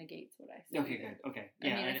think that negates what I said. Okay, good, okay.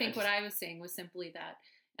 Yeah, I mean, I think what I was saying was simply that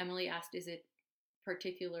Emily asked, is it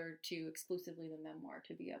particular to exclusively the memoir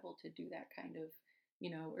to be able to do that kind of, you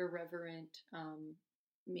know, irreverent,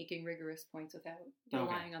 making rigorous points without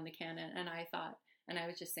relying on the canon. And I thought, and I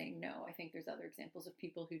was just saying, no, I think there's other examples of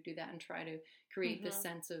people who do that and try to create this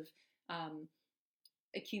sense of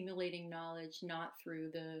accumulating knowledge, not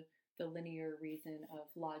through the linear reason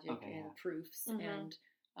of logic and proofs and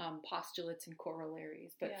postulates and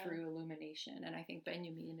corollaries, but through illumination. And I think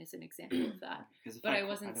Benjamin is an example of that. But I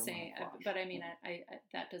wasn't saying, but I mean, I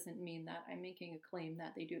that doesn't mean that I'm making a claim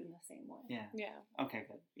that they do it in the same way. Yeah. Yeah. Okay,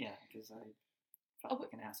 good. Yeah, because I felt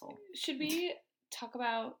like an asshole. Should we talk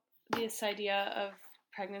about this idea of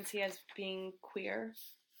pregnancy as being queer?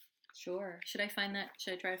 Sure. Should I try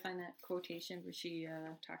to find that quotation where she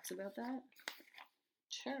talks about that?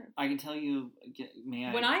 Sure. I can tell you,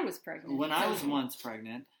 when I was pregnant. When I was once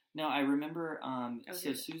pregnant. No, I remember,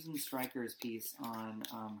 so Susan Stryker's piece on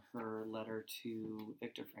her letter to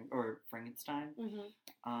Victor Frankenstein,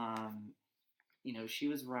 you know, she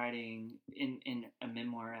was writing in a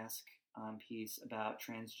memoir-esque piece about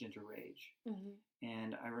transgender rage.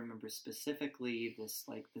 And I remember specifically this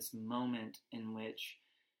moment in which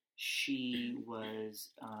she was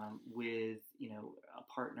with, you know, a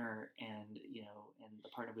partner, and, you know, and the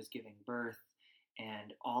partner was giving birth,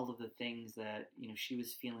 and all of the things that, you know, she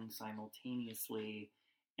was feeling simultaneously.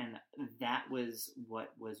 And that was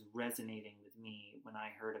what was resonating with me when I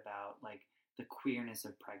heard about like the queerness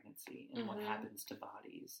of pregnancy and what happens to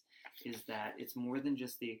bodies, is that it's more than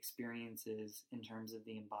just the experiences in terms of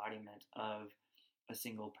the embodiment of a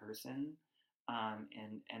single person,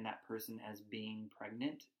 and that person as being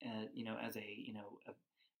pregnant, you know, as a, you know,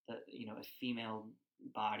 a female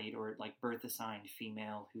bodied or like birth assigned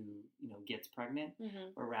female who, you know, gets pregnant,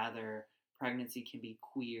 or rather pregnancy can be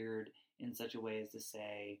queered in such a way as to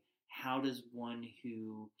say, how does one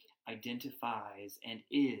who identifies and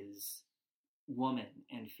is woman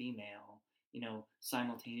and female,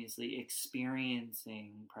 simultaneously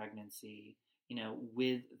experiencing pregnancy,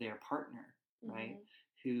 with their partner, right?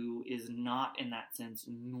 Who is not in that sense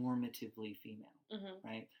normatively female,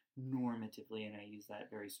 right? Normatively, and I use that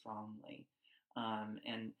very strongly.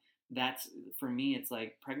 And that's, for me, it's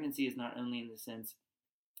like pregnancy is not only in the sense,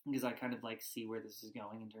 because I kind of like see where this is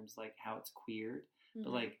going in terms of like how it's queered,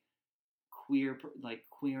 but like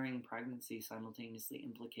queering pregnancy simultaneously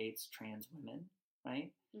implicates trans women,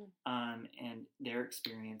 right? And their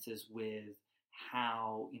experiences with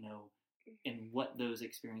how, and what those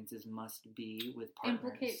experiences must be with partners.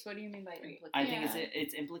 Implicates, what do you mean by implicates? I think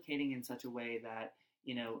it's implicating in such a way that,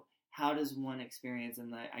 how does one experience,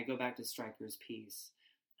 and I go back to Stryker's piece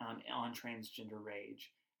on transgender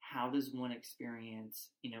rage, how does one experience,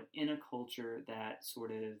 in a culture that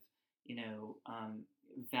sort of,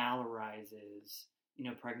 valorizes,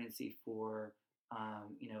 pregnancy for,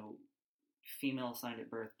 female assigned at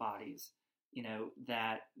birth bodies,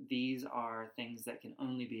 that these are things that can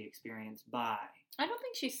only be experienced by. I don't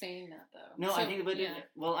think she's saying that, though. No, I think,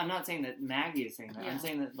 well, I'm not saying that Maggie is saying that. Yeah. I'm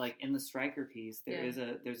saying that, like, in the Stryker piece, there's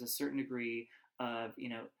a certain degree of,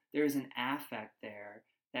 there is an affect there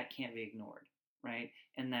that can't be ignored, right?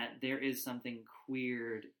 And that there is something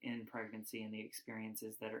queered in pregnancy and the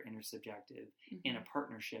experiences that are intersubjective in a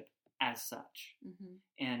partnership as such.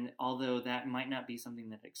 And although that might not be something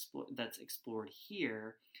that's explored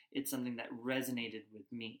here, it's something that resonated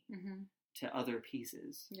with me to other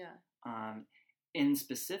pieces. In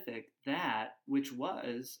specific, that which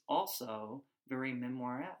was also very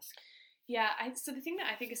memoir-esque. Yeah, so the thing that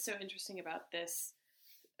I think is so interesting about this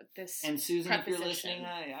and Susan, if you're listening,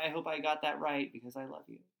 I hope I got that right, because I love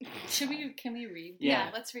you. Can we read? Yeah,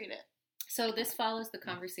 let's read it. So this follows the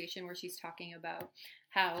conversation where she's talking about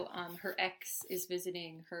how her ex is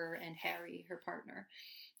visiting her and Harry, her partner,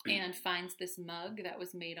 and finds this mug that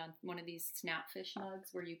was made on one of these Snapfish mugs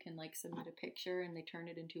where you can like submit a picture and they turn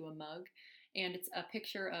it into a mug. And it's a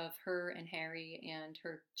picture of her and Harry and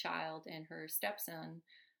her child and her stepson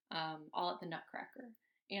all at the Nutcracker.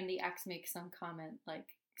 And the ex makes some comment, like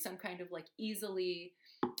some kind of like easily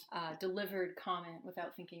delivered comment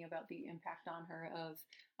without thinking about the impact on her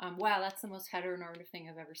of, wow, that's the most heteronormative thing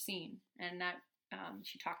I've ever seen. And that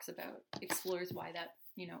she talks about, explores why that,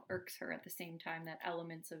 irks her at the same time that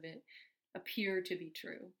elements of it appear to be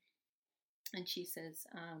true. And she says,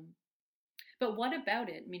 but what about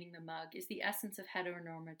it, meaning the mug, is the essence of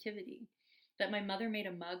heteronormativity? That my mother made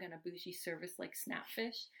a mug on a bougie service like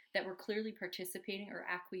Snapfish that were clearly participating or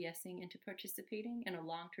acquiescing into participating in a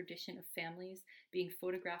long tradition of families being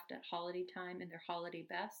photographed at holiday time in their holiday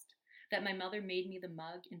best? That my mother made me the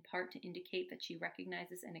mug in part to indicate that she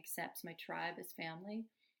recognizes and accepts my tribe as family?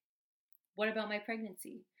 What about my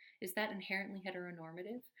pregnancy? Is that inherently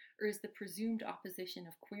heteronormative? Or is the presumed opposition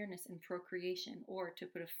of queerness and procreation, or to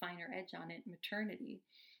put a finer edge on it, maternity,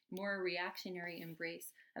 more a reactionary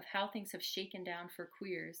embrace of how things have shaken down for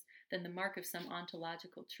queers than the mark of some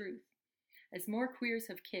ontological truth? As more queers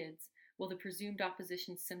have kids, will the presumed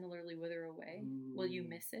opposition similarly wither away? Will you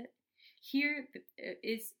miss it? Here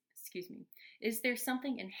is there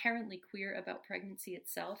something inherently queer about pregnancy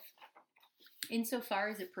itself, insofar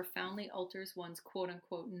as it profoundly alters one's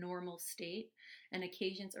quote-unquote normal state and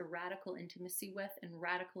occasions a radical intimacy with and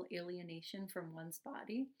radical alienation from one's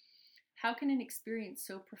body? How can an experience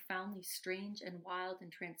so profoundly strange and wild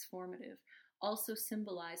and transformative also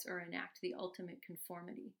symbolize or enact the ultimate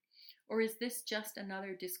conformity? Or is this just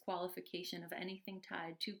another disqualification of anything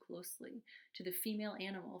tied too closely to the female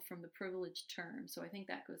animal from the privileged term? So I think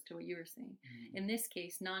that goes to what you were saying. In this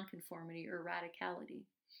case, nonconformity or radicality.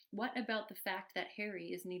 What about the fact that Harry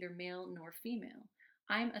is neither male nor female?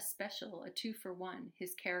 I'm a special, a 2-for-1,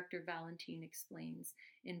 his character Valentine explains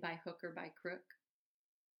in By Hook or By Crook.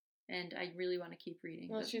 And I really want to keep reading.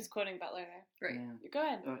 Well, she's quoting Butler there. Right. Yeah. Go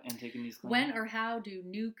ahead. And taking these claims. When or how do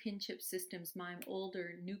new kinship systems mime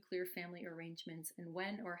older nuclear family arrangements, and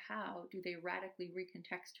when or how do they radically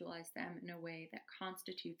recontextualize them in a way that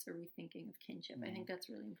constitutes a rethinking of kinship? I think that's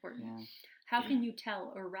really important. Yeah. How can you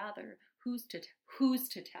tell, or rather, who's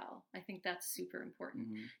to tell? I think that's super important.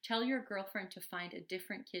 Tell your girlfriend to find a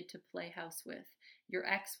different kid to play house with, your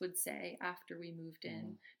ex would say after we moved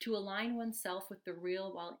in, to align oneself with the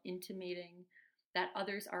real while intimating that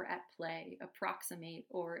others are at play, approximate,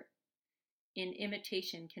 or in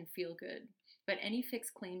imitation can feel good. But any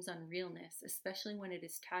fixed claims on realness, especially when it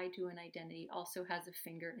is tied to an identity, also has a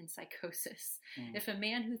finger in psychosis. If a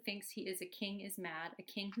man who thinks he is a king is mad, a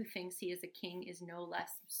king who thinks he is a king is no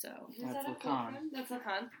less so. That's Lacan. That's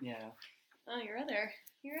Lacan. Yeah. Oh, your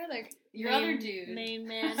other dude. main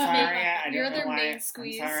man. Sorry, I your don't know other why. main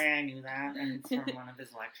squeeze. I'm sorry, I knew that, and it's from one of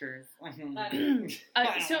his lectures.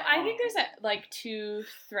 So I think there's like two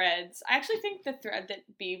threads. I actually think the thread that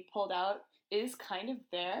B pulled out is kind of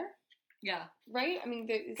there. Yeah. Right? I mean,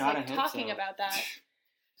 it's God, like I hope talking so. about that.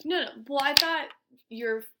 No. Well, I thought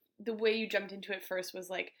the way you jumped into it first was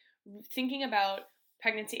like thinking about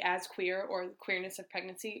pregnancy as queer or the queerness of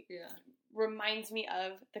pregnancy. Yeah. Reminds me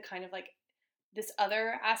of the kind of like this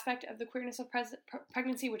other aspect of the queerness of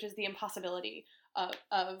pregnancy, which is the impossibility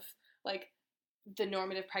of like the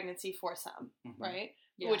normative pregnancy for some, right?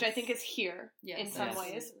 Yes. Which I think is here in some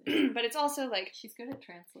ways. But it's also like... She's good at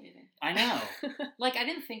translating. I know. Like, I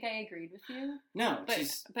didn't think I agreed with you. No,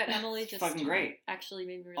 but Emily just fucking great. Actually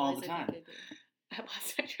made me realize all the time. I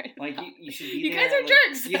did. Like, you should be you there. You guys are like,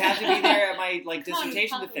 jerks! You have to be there at my, like,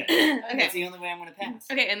 dissertation defense. Okay. That's the only way I'm going to pass.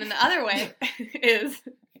 Okay, and then the other way is...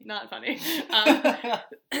 Not funny.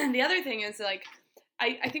 The other thing is, like,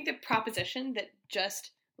 I think the proposition that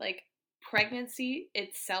just, like, pregnancy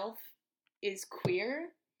itself is queer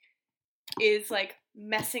is, like,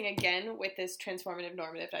 messing again with this transformative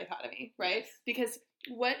normative dichotomy, right? Because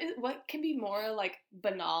what can be more, like,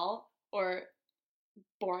 banal or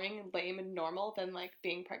boring and lame and normal than, like,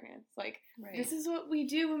 being pregnant? Like, this is what we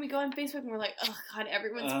do when we go on Facebook and we're like, oh, God,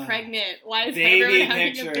 everyone's pregnant. Why is everyone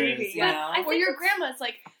having a baby? Yeah. Or your grandma's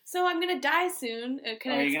like, so I'm going to die soon.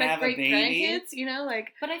 Can I expect great grandkids? You know,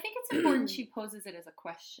 like... But I think it's important she poses it as a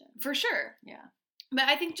question. For sure. Yeah. But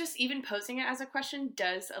I think just even posing it as a question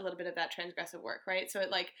does a little bit of that transgressive work, right? So it,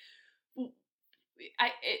 like...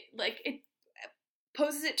 It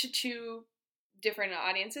poses it to two different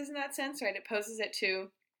audiences in that sense, right? It poses it to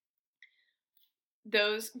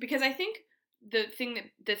those... Because I think the thing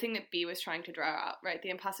that B was trying to draw out, right? The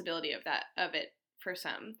impossibility of it for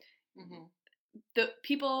some... Mm-hmm. The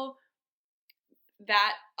people,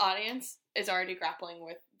 that audience is already grappling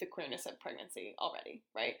with the queerness of pregnancy already,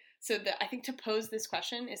 right? So I think to pose this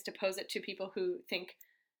question is to pose it to people who think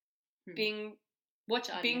being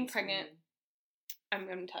pregnant, I'm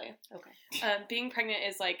going to tell you. Okay. Being pregnant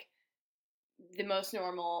is like the most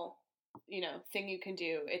normal, thing you can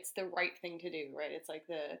do. It's the right thing to do, right? It's like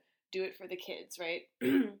do it for the kids, right?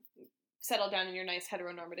 Settle down in your nice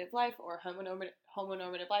heteronormative life or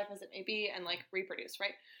homonormative life as it may be and like reproduce,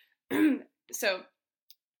 right? So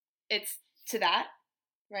it's to that,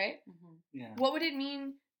 right? Mm-hmm. Yeah. What would it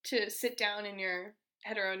mean to sit down in your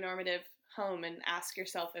heteronormative home and ask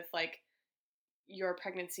yourself if like your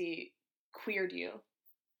pregnancy queered you?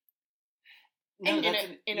 No, in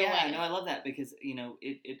a way. No, I love that because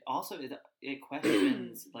it also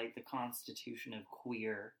questions like the constitution of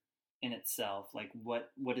queer in itself, like what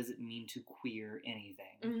does it mean to queer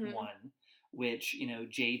anything? Mm-hmm. One, which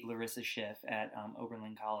Jade Larissa Schiff at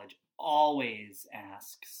Oberlin College always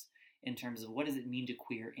asks in terms of what does it mean to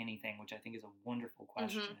queer anything, which I think is a wonderful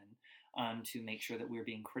question. Mm-hmm. To make sure that we're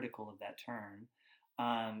being critical of that term.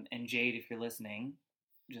 And Jade, if you're listening,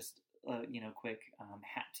 just quick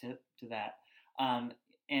hat tip to that.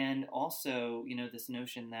 And also this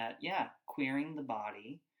notion that queering the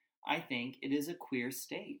body, I think it is a queer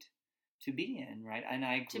state to be in, right? And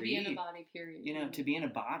I agree. To be in a body, period. To be in a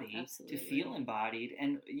body, absolutely. To feel embodied,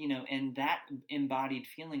 and and that embodied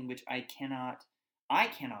feeling, which I cannot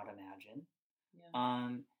imagine. Yeah.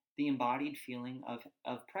 The embodied feeling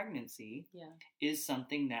of pregnancy is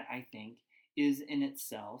something that I think is in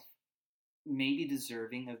itself maybe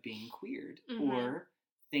deserving of being queered, mm-hmm. or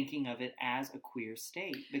thinking of it as a queer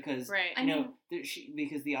state, because right.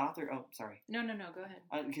 Because the author. Oh, sorry. No, go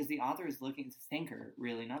ahead. Because the author is looking. The thinker,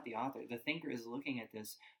 really, not the author. The thinker is looking at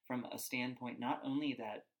this from a standpoint not only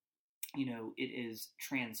that it is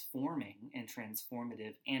transforming and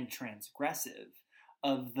transformative and transgressive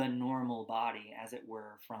of the normal body, as it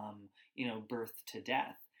were, from birth to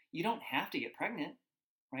death. You don't have to get pregnant,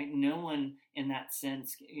 right? No one, in that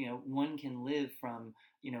sense, one can live from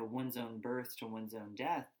one's own birth to one's own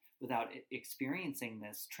death without experiencing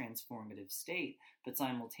this transformative state. But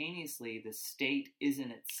simultaneously, the state is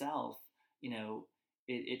in itself,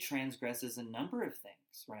 it transgresses a number of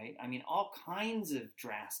things, right? I mean, all kinds of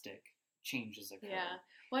drastic changes occur. Yeah.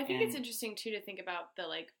 Well, I think it's interesting too to think about the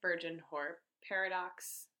like virgin whore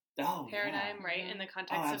paradox paradigm, right? In the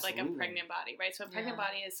context of like a pregnant body, right? So a pregnant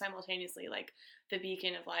body is simultaneously like the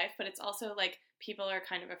beacon of life, but it's also like people are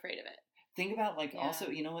kind of afraid of it. Think about, like, Yeah. also,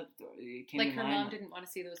 you know what, it came Like to her mind. mom didn't want to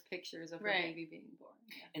see those pictures of her Right. baby being born.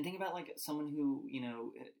 Yeah. And think about, like, someone who, you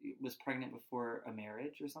know, was pregnant before a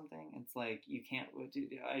marriage or something. It's like, you can't,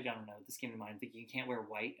 I don't know, this came to mind, like, you can't wear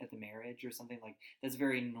white at the marriage or something. Like, that's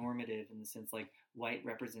very normative in the sense, like, white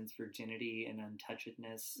represents virginity and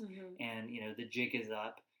untouchedness. Mm-hmm. And, you know, the jig is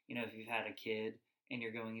up, you know, if you've had a kid and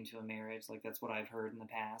you're going into a marriage, like, that's what I've heard in the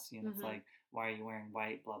past, you know, it's Mhm. like, why are you wearing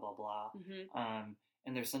white, blah, blah, blah. Mm-hmm.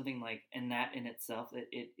 And there's something like, and that in itself,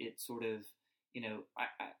 it sort of, you know,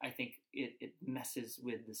 I think it messes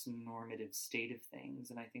with this normative state of things.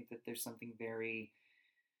 And I think that there's something very,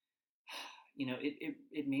 you know,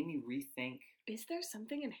 it made me rethink. Is there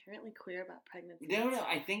something inherently queer about pregnancy? No,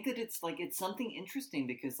 I think that it's like, it's something interesting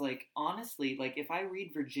because, like, honestly, like, if I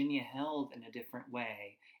read Virginia Held in a different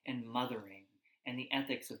way and mothering and the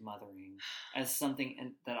ethics of mothering as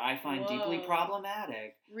something that I find deeply Whoa.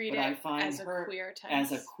 problematic, Read but it I find as her a queer text.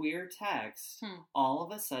 as a queer text, all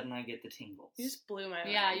of a sudden I get the tingles. You just blew my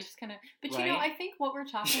mind. Yeah, you just kind of. But Right? you know, I think what we're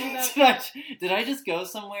talking about. Did I just go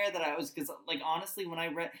somewhere that I was? Because, like, honestly,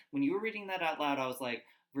 when you were reading that out loud, I was like,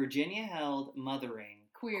 Virginia Held, mothering,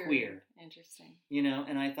 queer. Interesting. You know,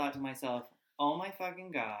 and I thought to myself, oh my fucking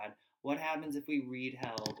God, what happens if we read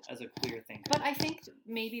Held as a queer thinker? But I think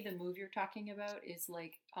maybe the move you're talking about is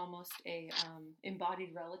like almost a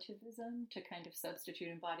embodied relativism to kind of substitute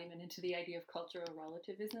embodiment into the idea of cultural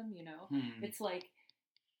relativism, you know? It's like,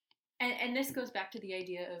 and this goes back to the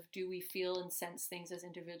idea of, do we feel and sense things as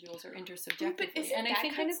individuals or intersubjectively? But isn't and I that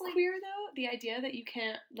think kind of like, queer, though? The idea that you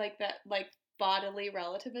can't, like, that, like, bodily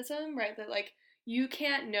relativism, right? That, like, you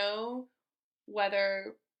can't know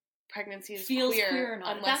whether pregnancy is feels queer or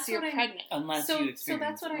not. unless That's you're what pregnant. Unless so, you experience. So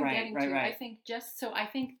that's what I'm getting to. Right. I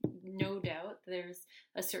think no doubt there's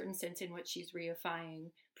a certain sense in which she's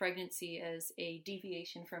reifying pregnancy as a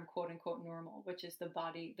deviation from quote unquote normal, which is the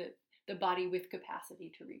body with capacity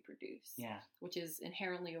to reproduce. Yeah. Which is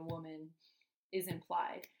inherently a woman is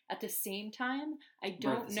implied. At the same time, I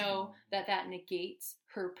don't know that negates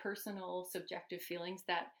her personal subjective feelings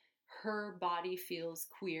that her body feels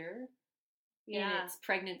queer in its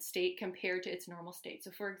pregnant state compared to its normal state.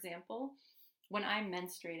 So, for example, when I'm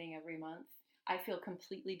menstruating every month, I feel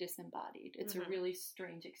completely disembodied. It's a really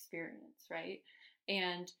strange experience, right?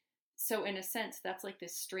 And so, in a sense, that's like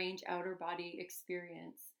this strange outer body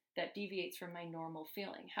experience that deviates from my normal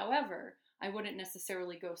feeling. However, I wouldn't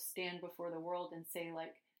necessarily go stand before the world and say,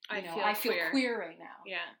 like, I feel queer right now.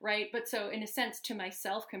 Yeah. Right? But so, in a sense,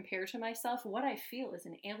 compared to myself, what I feel is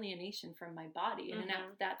an alienation from my body. And in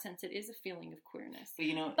that sense, it is a feeling of queerness. But,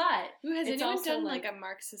 you know... But has it's anyone also done, like, a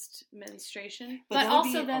Marxist menstruation? But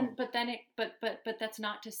also then... But that's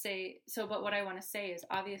not to say... So, but what I want to say is,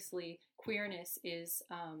 obviously, queerness is...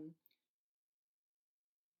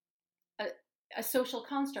 a social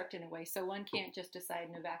construct in a way, so one can't just decide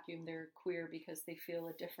in a vacuum they're queer because they feel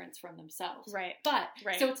a difference from themselves. Right. But,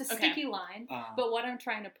 so it's a sticky line, but what I'm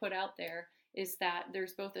trying to put out there is that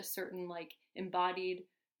there's both a certain, like, embodied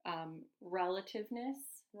relativeness,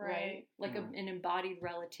 right? Like an embodied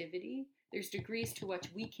relativity. There's degrees to which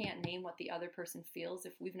we can't name what the other person feels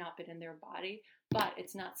if we've not been in their body, but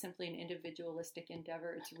it's not simply an individualistic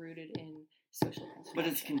endeavor, it's rooted in social construction. But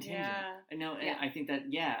it's contingent. Yeah. No, I think that,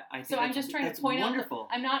 I think so I'm just trying to point wonderful.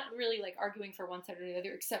 out, I'm not really, like, arguing for one side or the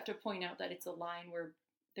other, except to point out that it's a line where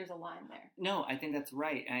there's a line there. No, I think that's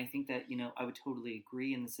right. And I think that, you know, I would totally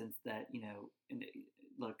agree in the sense that, you know,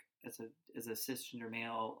 look, as a cisgender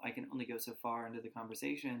male, I can only go so far into the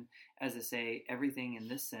conversation as to say everything in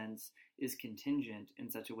this sense is contingent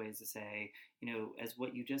in such a way as to say, you know, as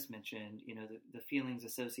what you just mentioned, you know, the feelings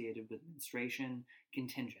associated with menstruation,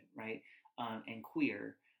 contingent, right? And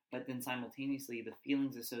queer, but then simultaneously the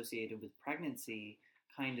feelings associated with pregnancy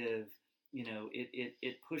kind of, you know,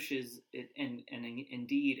 it pushes it, and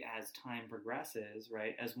indeed as time progresses,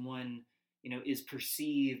 right, as one, you know, is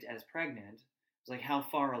perceived as pregnant, it's like, how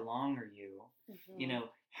far along are you? You know,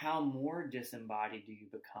 how more disembodied do you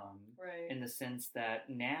become? Right. In the sense that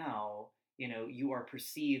now, you know, you are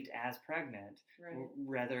perceived as pregnant,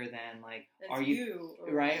 rather than, like, that's are you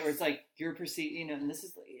right? Or it's like you're perceived, you know, and this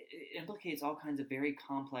is, it implicates all kinds of very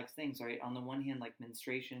complex things, right? On the one hand, like,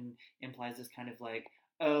 menstruation implies this kind of like,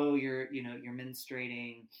 oh, you're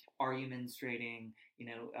menstruating. Are you menstruating? You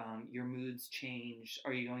know, your moods change.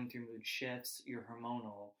 Are you going through mood shifts? You're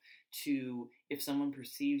hormonal. To, if someone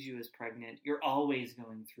perceives you as pregnant, you're always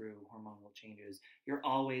going through hormonal changes. You're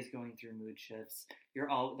always going through mood shifts. You're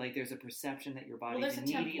all, like, there's a perception that your body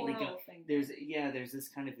immediately there's this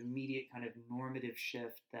kind of immediate kind of normative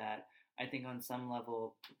shift that I think on some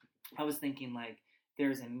level, I was thinking, like,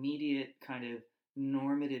 there's immediate kind of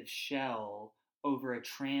normative shell over a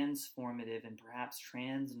transformative and perhaps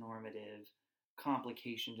transnormative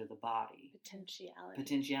complication to the body.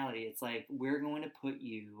 Potentiality. It's like, we're going to put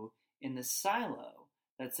you in the silo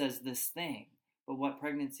that says this thing. But what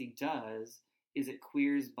pregnancy does is it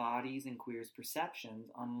queers bodies and queers perceptions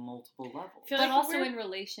on multiple levels. But like also in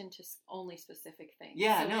relation to only specific things.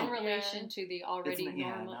 Yeah, so no. in relation to the already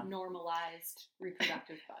normalized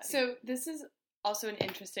reproductive body. So this is also an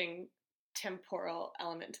interesting temporal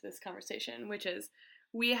element to this conversation, which is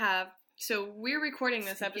we're recording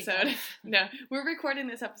this episode. No, we're recording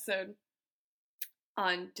this episode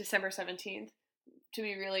on December 17th to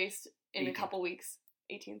be released in 18th. A couple weeks.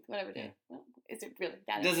 18th, whatever day. Yeah. Well, is it really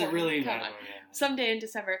that Does important? It really matter? Someday in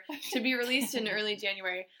December, to be released in early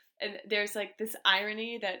January. And there's like this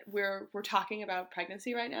irony that we're talking about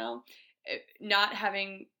pregnancy right now, not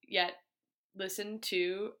having yet listened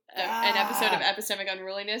to an episode of Epistemic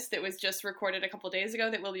Unruliness that was just recorded a couple days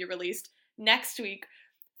ago that will be released next week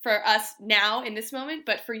for us now in this moment,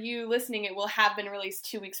 but for you listening, it will have been released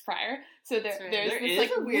 2 weeks prior. So there's this like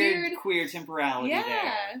a weird queer temporality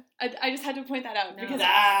there. I just had to point that out because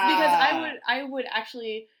I would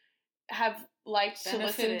actually have liked to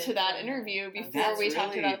listen to that interview before we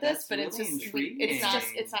talked about this, but it's just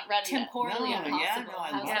it's not ready temporally yet. impossible.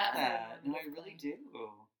 I love that. No, I really do.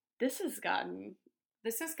 This has gotten.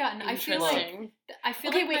 I feel like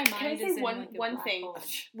okay. Wait, my can I mind say is in, one like, thing? hole.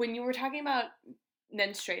 When you were talking about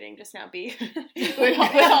menstruating just now, B,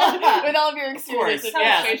 with all of your experience with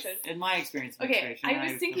menstruation. In my experience, okay, I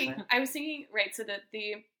was thinking, right? So that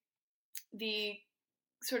the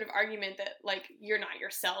sort of argument that like you're not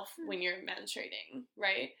yourself when you're menstruating,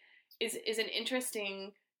 right? Is an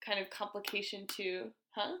interesting kind of complication to,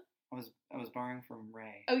 I was borrowing from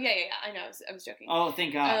Ray. Oh yeah, I know. I was joking. Oh,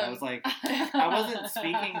 thank God! I was like, I wasn't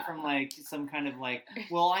speaking from like some kind of like.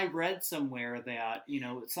 Well, I read somewhere that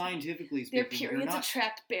scientifically speaking, their periods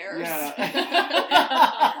attract bears. Yeah.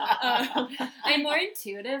 I'm more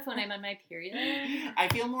intuitive when I'm on my period. I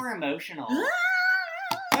feel more emotional.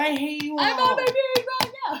 I hate you all. I'm on my period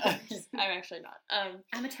right now. I'm actually not.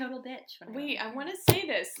 I'm a total bitch. I want to say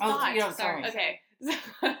this. Sorry. Okay.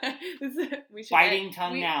 We should biting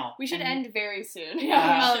tongue now. We should end very soon.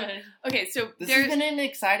 Okay, so this has been an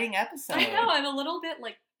exciting episode. I know. I'm a little bit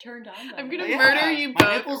like turned on. I'm gonna murder you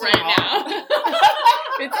both right now.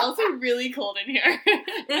 It's also really cold in here.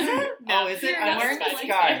 Is it? No, is it? I'm wearing a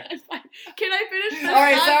scarf. Can I finish? All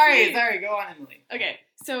right, sorry. Go on, Emily. Okay,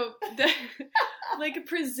 so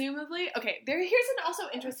presumably, here's an also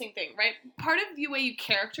interesting thing, right? Part of the way you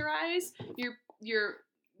characterize your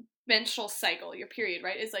menstrual cycle, your period,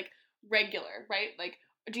 right, is like regular, right? Like,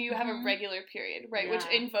 do you have a regular period, right? Yeah. Which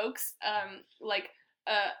invokes a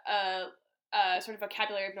sort of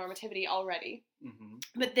vocabulary of normativity already. Mm-hmm.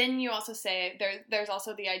 But then you also say there's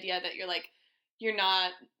also the idea that you're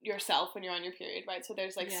not yourself when you're on your period, right? So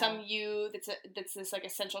there's some you that's this like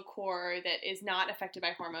essential core that is not affected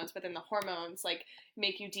by hormones, but then the hormones like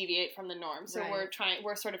make you deviate from the norm. So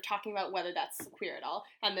we're sort of talking about whether that's queer at all,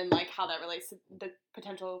 and then like how that relates to the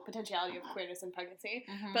potentiality of queerness in pregnancy.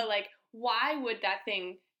 Mm-hmm. But like, why would that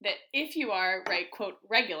thing that if you are quote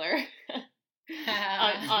regular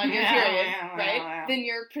on your period, right? Then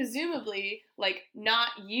you're presumably like not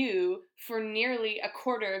you for nearly a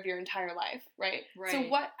quarter of your entire life, right? Right. So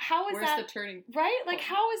how is Where's that the turning point? Right? Like,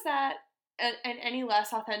 how is that an any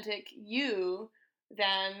less authentic you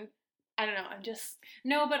than, I don't know,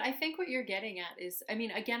 No, but I think what you're getting at is, I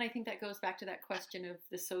mean, again, I think that goes back to that question of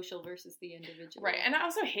the social versus the individual. Right, and I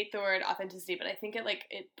also hate the word authenticity, but I think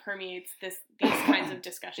it permeates these kinds of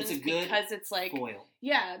discussions. It's a good because it's like foil.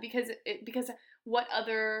 Yeah, because what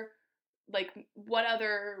other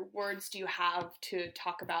words do you have to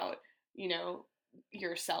talk about,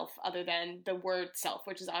 yourself other than the word self,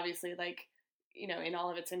 which is obviously in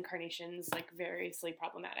all of its incarnations variously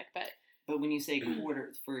problematic, But when you say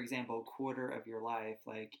quarter, for example, quarter of your life,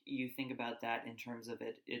 you think about that in terms of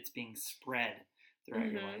it's being spread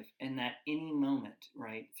throughout your life, and that any moment,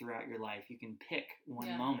 right, throughout your life, you can pick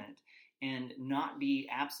one moment and not be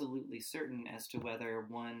absolutely certain as to whether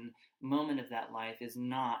one moment of that life is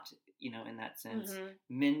not, in that sense,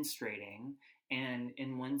 menstruating. And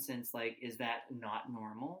in one sense, is that not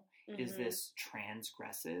normal? Mm-hmm. Is this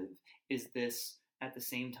transgressive? Is this at the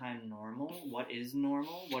same time normal? What is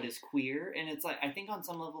normal? What is queer? And it's I think on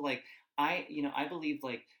some level, I believe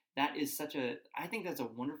that is I think that's a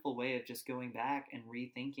wonderful way of just going back and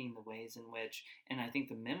rethinking the ways in which, and I think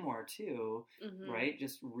the memoir too, right,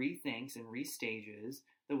 just rethinks and restages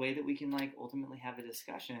the way that we can ultimately have a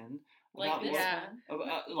discussion Like this one.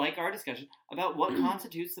 Like our discussion about what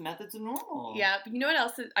constitutes the methods of normal. Yeah, but you know what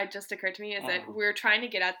else just occurred to me is that we're trying to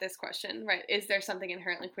get at this question, right? Is there something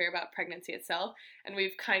inherently queer about pregnancy itself? And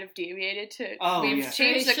we've kind of deviated to, we've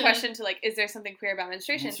changed the question to, like, is there something queer about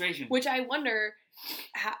menstruation? Which I wonder,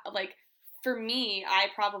 like, for me, I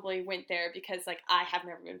probably went there because, like, I have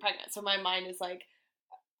never been pregnant. So my mind is, like,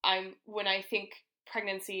 when I think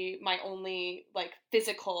pregnancy, my only, like,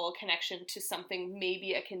 physical connection to something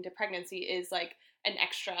maybe akin to pregnancy is, like, an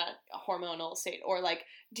extra hormonal state, or, like,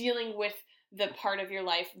 dealing with the part of your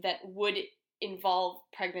life that would involve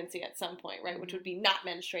pregnancy at some point, right? Which would be not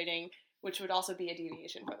menstruating, which would also be a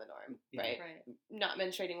deviation from the norm, right? Not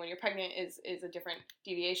menstruating when you're pregnant is a different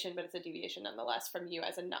deviation, but it's a deviation nonetheless from you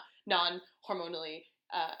as a non-hormonally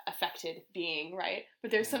affected being, right?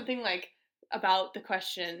 But there's something, like, about the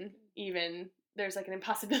question, even, there's, like, an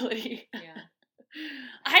impossibility. Yeah.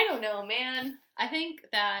 I don't know, man. I think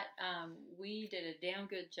that we did a damn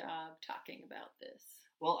good job talking about this.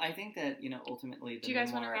 Well, I think that, ultimately... Do you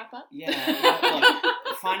guys want to wrap up? Yeah.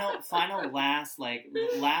 Look, final last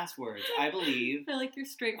words. I believe... I like your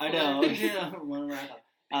straightforward. I know. I want to wrap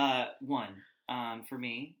up. One, for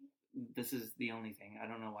me, this is the only thing. I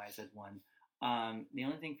don't know why I said one. The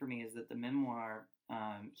only thing for me is that the memoir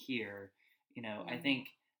here, I think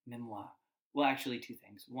memoir... Well, actually, two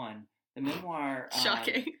things. One, the memoir...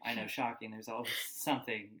 shocking. I know, shocking. There's always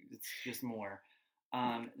something. It's just more.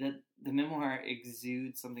 That the memoir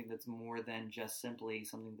exudes something that's more than just simply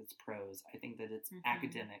something that's prose. I think that it's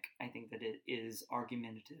academic. I think that it is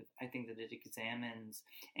argumentative. I think that it examines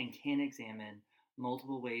and can examine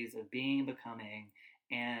multiple ways of being and becoming,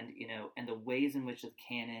 and and the ways in which the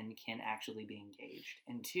canon can actually be engaged.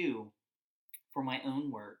 And two, for my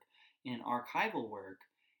own work, in archival work,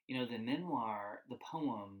 the memoir, the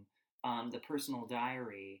poem, the personal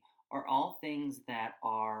diary are all things that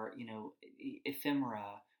are,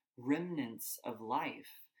 ephemera, remnants of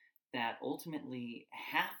life that ultimately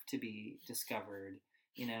have to be discovered,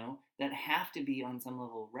 that have to be on some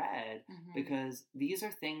level read, because these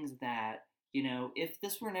are things that, if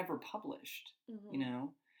this were never published,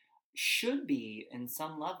 should be in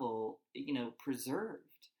some level, preserved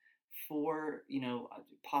for,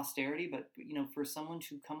 posterity, but, for someone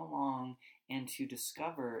to come along and to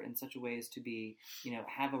discover in such a way as to be,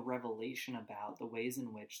 have a revelation about the ways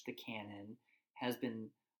in which the canon has been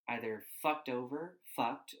either fucked,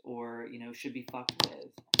 or, should be fucked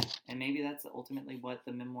with. And maybe that's ultimately what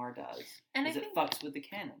the memoir does, and it fucks with the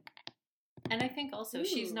canon. And I think also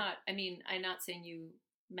she's not, I'm not saying you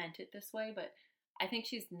meant it this way, but I think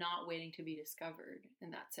she's not waiting to be discovered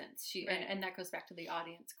in that sense. And that goes back to the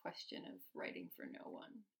audience question of writing for no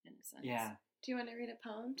one, in a sense. Yeah. Do you want to read a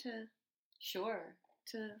poem to... Sure.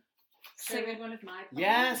 Should I read one of my poems?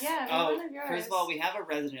 Yes. Yeah, one of yours. First of all, we have a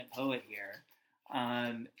resident poet here.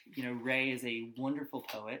 Ray is a wonderful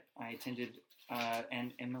poet. I attended,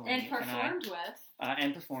 and Emily. And performed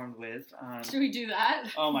with. Should we do that?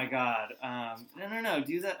 Oh my God. No.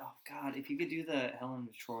 Do that. Oh God, if you could do the Helen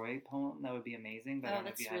of Troy poem, that would be amazing. But I don't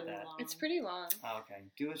know if you had that. Long. It's pretty long. Oh, okay.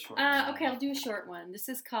 Do a short one. Okay, I'll do a short one. This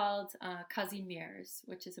is called Kazimierz,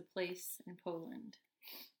 which is a place in Poland.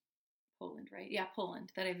 Poland, right? Yeah,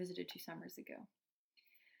 Poland, that I visited 2 summers ago.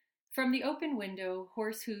 From the open window,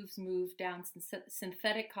 horse hooves move down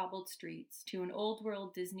synthetic cobbled streets to an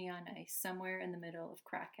old-world Disney on Ice somewhere in the middle of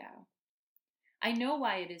Krakow. I know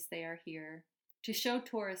why it is they are here, to show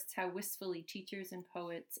tourists how wistfully teachers and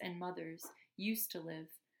poets and mothers used to live,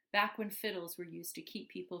 back when fiddles were used to keep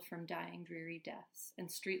people from dying dreary deaths, and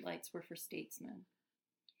streetlights were for statesmen.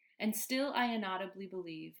 And still I inaudibly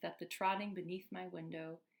believe that the trotting beneath my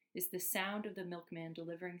window is the sound of the milkman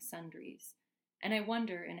delivering sundries, and I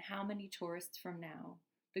wonder in how many tourists from now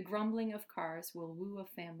the grumbling of cars will woo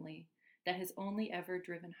a family that has only ever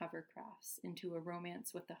driven hovercrafts into a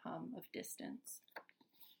romance with the hum of distance.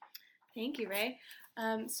 Thank you, Ray.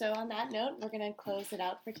 So on that note, we're going to close it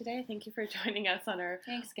out for today. Thank you for joining us on our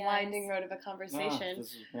winding road of a conversation. This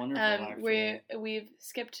is wonderful, actually. We've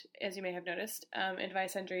skipped, as you may have noticed,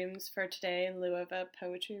 Advice on Dreams for today in lieu of a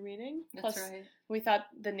poetry reading. That's Plus, right. We thought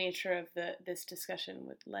the nature of this discussion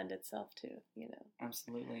would lend itself to,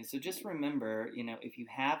 Absolutely. So just remember, if you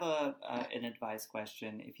have an advice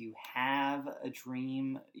question, if you have a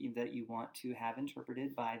dream that you want to have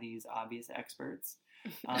interpreted by these obvious experts,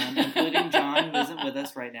 including John, who isn't with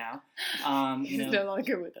us right now. He's no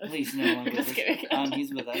longer with us. He's no longer with us.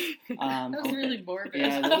 He's with us. That was really morbid.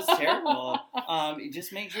 Yeah, that was terrible.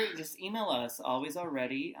 Just make sure, just email us,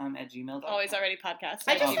 alwaysalready at gmail.com. Alwaysalready podcast.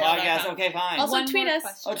 Podcast, okay, fine. Also tweet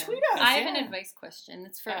us. Oh, tweet us. I have an advice question.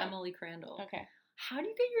 It's for Emily Crandall. Okay. How do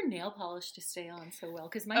you get your nail polish to stay on so well?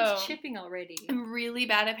 Because mine's chipping already. I'm really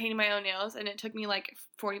bad at painting my own nails, and it took me like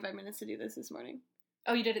 45 minutes to do this morning.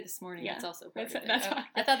 Oh, you did it this morning. Yeah. That's also part of it. That's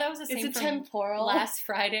I thought that was the same it's a from temporal. last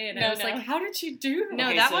Friday, and I was like, how did you do that? No,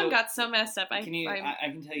 Okay, that so one got so messed up. I can tell you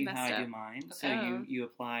how I do mine. So you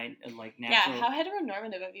applied like natural. Yeah, how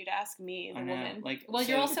heteronormative of you to ask me, the woman. Like, well,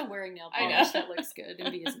 you're also wearing nail polish that looks good,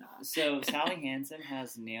 and B is not. So Sally Hansen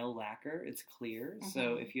has nail lacquer. It's clear.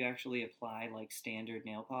 So if you actually apply like standard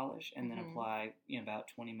nail polish and then apply about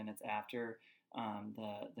 20 minutes after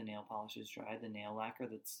the nail polish is dry, the nail lacquer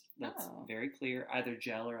that's very clear, either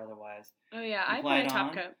gel or otherwise. Oh yeah, I apply a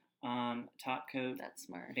top coat. Top coat. That's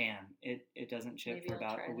smart. Bam! It doesn't chip for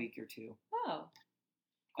about a week or two. Oh.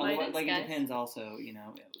 Like it depends also,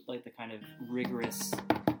 like the kind of rigorous,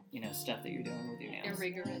 stuff that you're doing with your nails.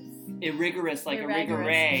 Irrigorous, like a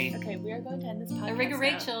rigoray. Okay, we are going to end this podcast.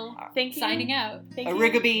 Rachel. Thank you. Signing out. Thank you.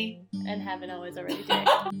 Rigabee. And have an always already day.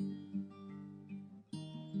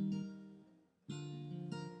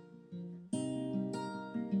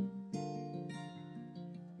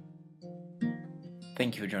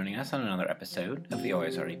 Thank you for joining us on another episode of the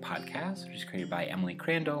Always Already podcast, which is created by Emily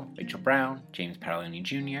Crandall, Rachel Brown, James Parolini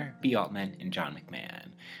Jr., B. Altman, and John McMahon.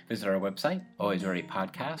 Visit our website,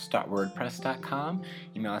 alwaysalreadypodcast.wordpress.com.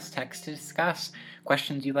 Email us text to discuss,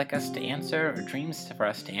 questions you'd like us to answer, or dreams for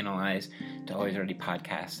us to analyze to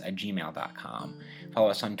alwaysalreadypodcast@gmail.com. Follow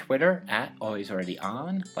us on Twitter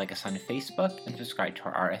 @alwaysalreadyon, like us on Facebook, and subscribe to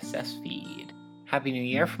our RSS feed. Happy New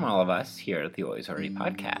Year from all of us here at the Always Already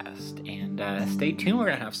podcast. And stay tuned, we're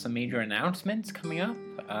going to have some major announcements coming up.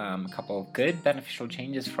 A couple of good, beneficial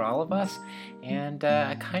changes for all of us. And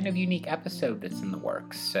a kind of unique episode that's in the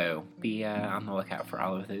works. So be on the lookout for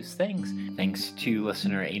all of those things. Thanks to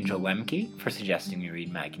listener Angel Lemke for suggesting we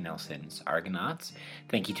read Maggie Nelson's Argonauts.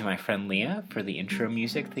 Thank you to my friend Leah for the intro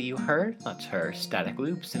music that you heard. That's her Static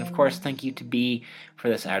Loops. And of course, thank you to B for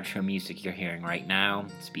this outro music you're hearing right now.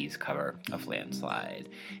 It's B's cover of Landslide.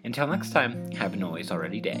 Until next time, have an always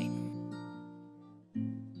already day.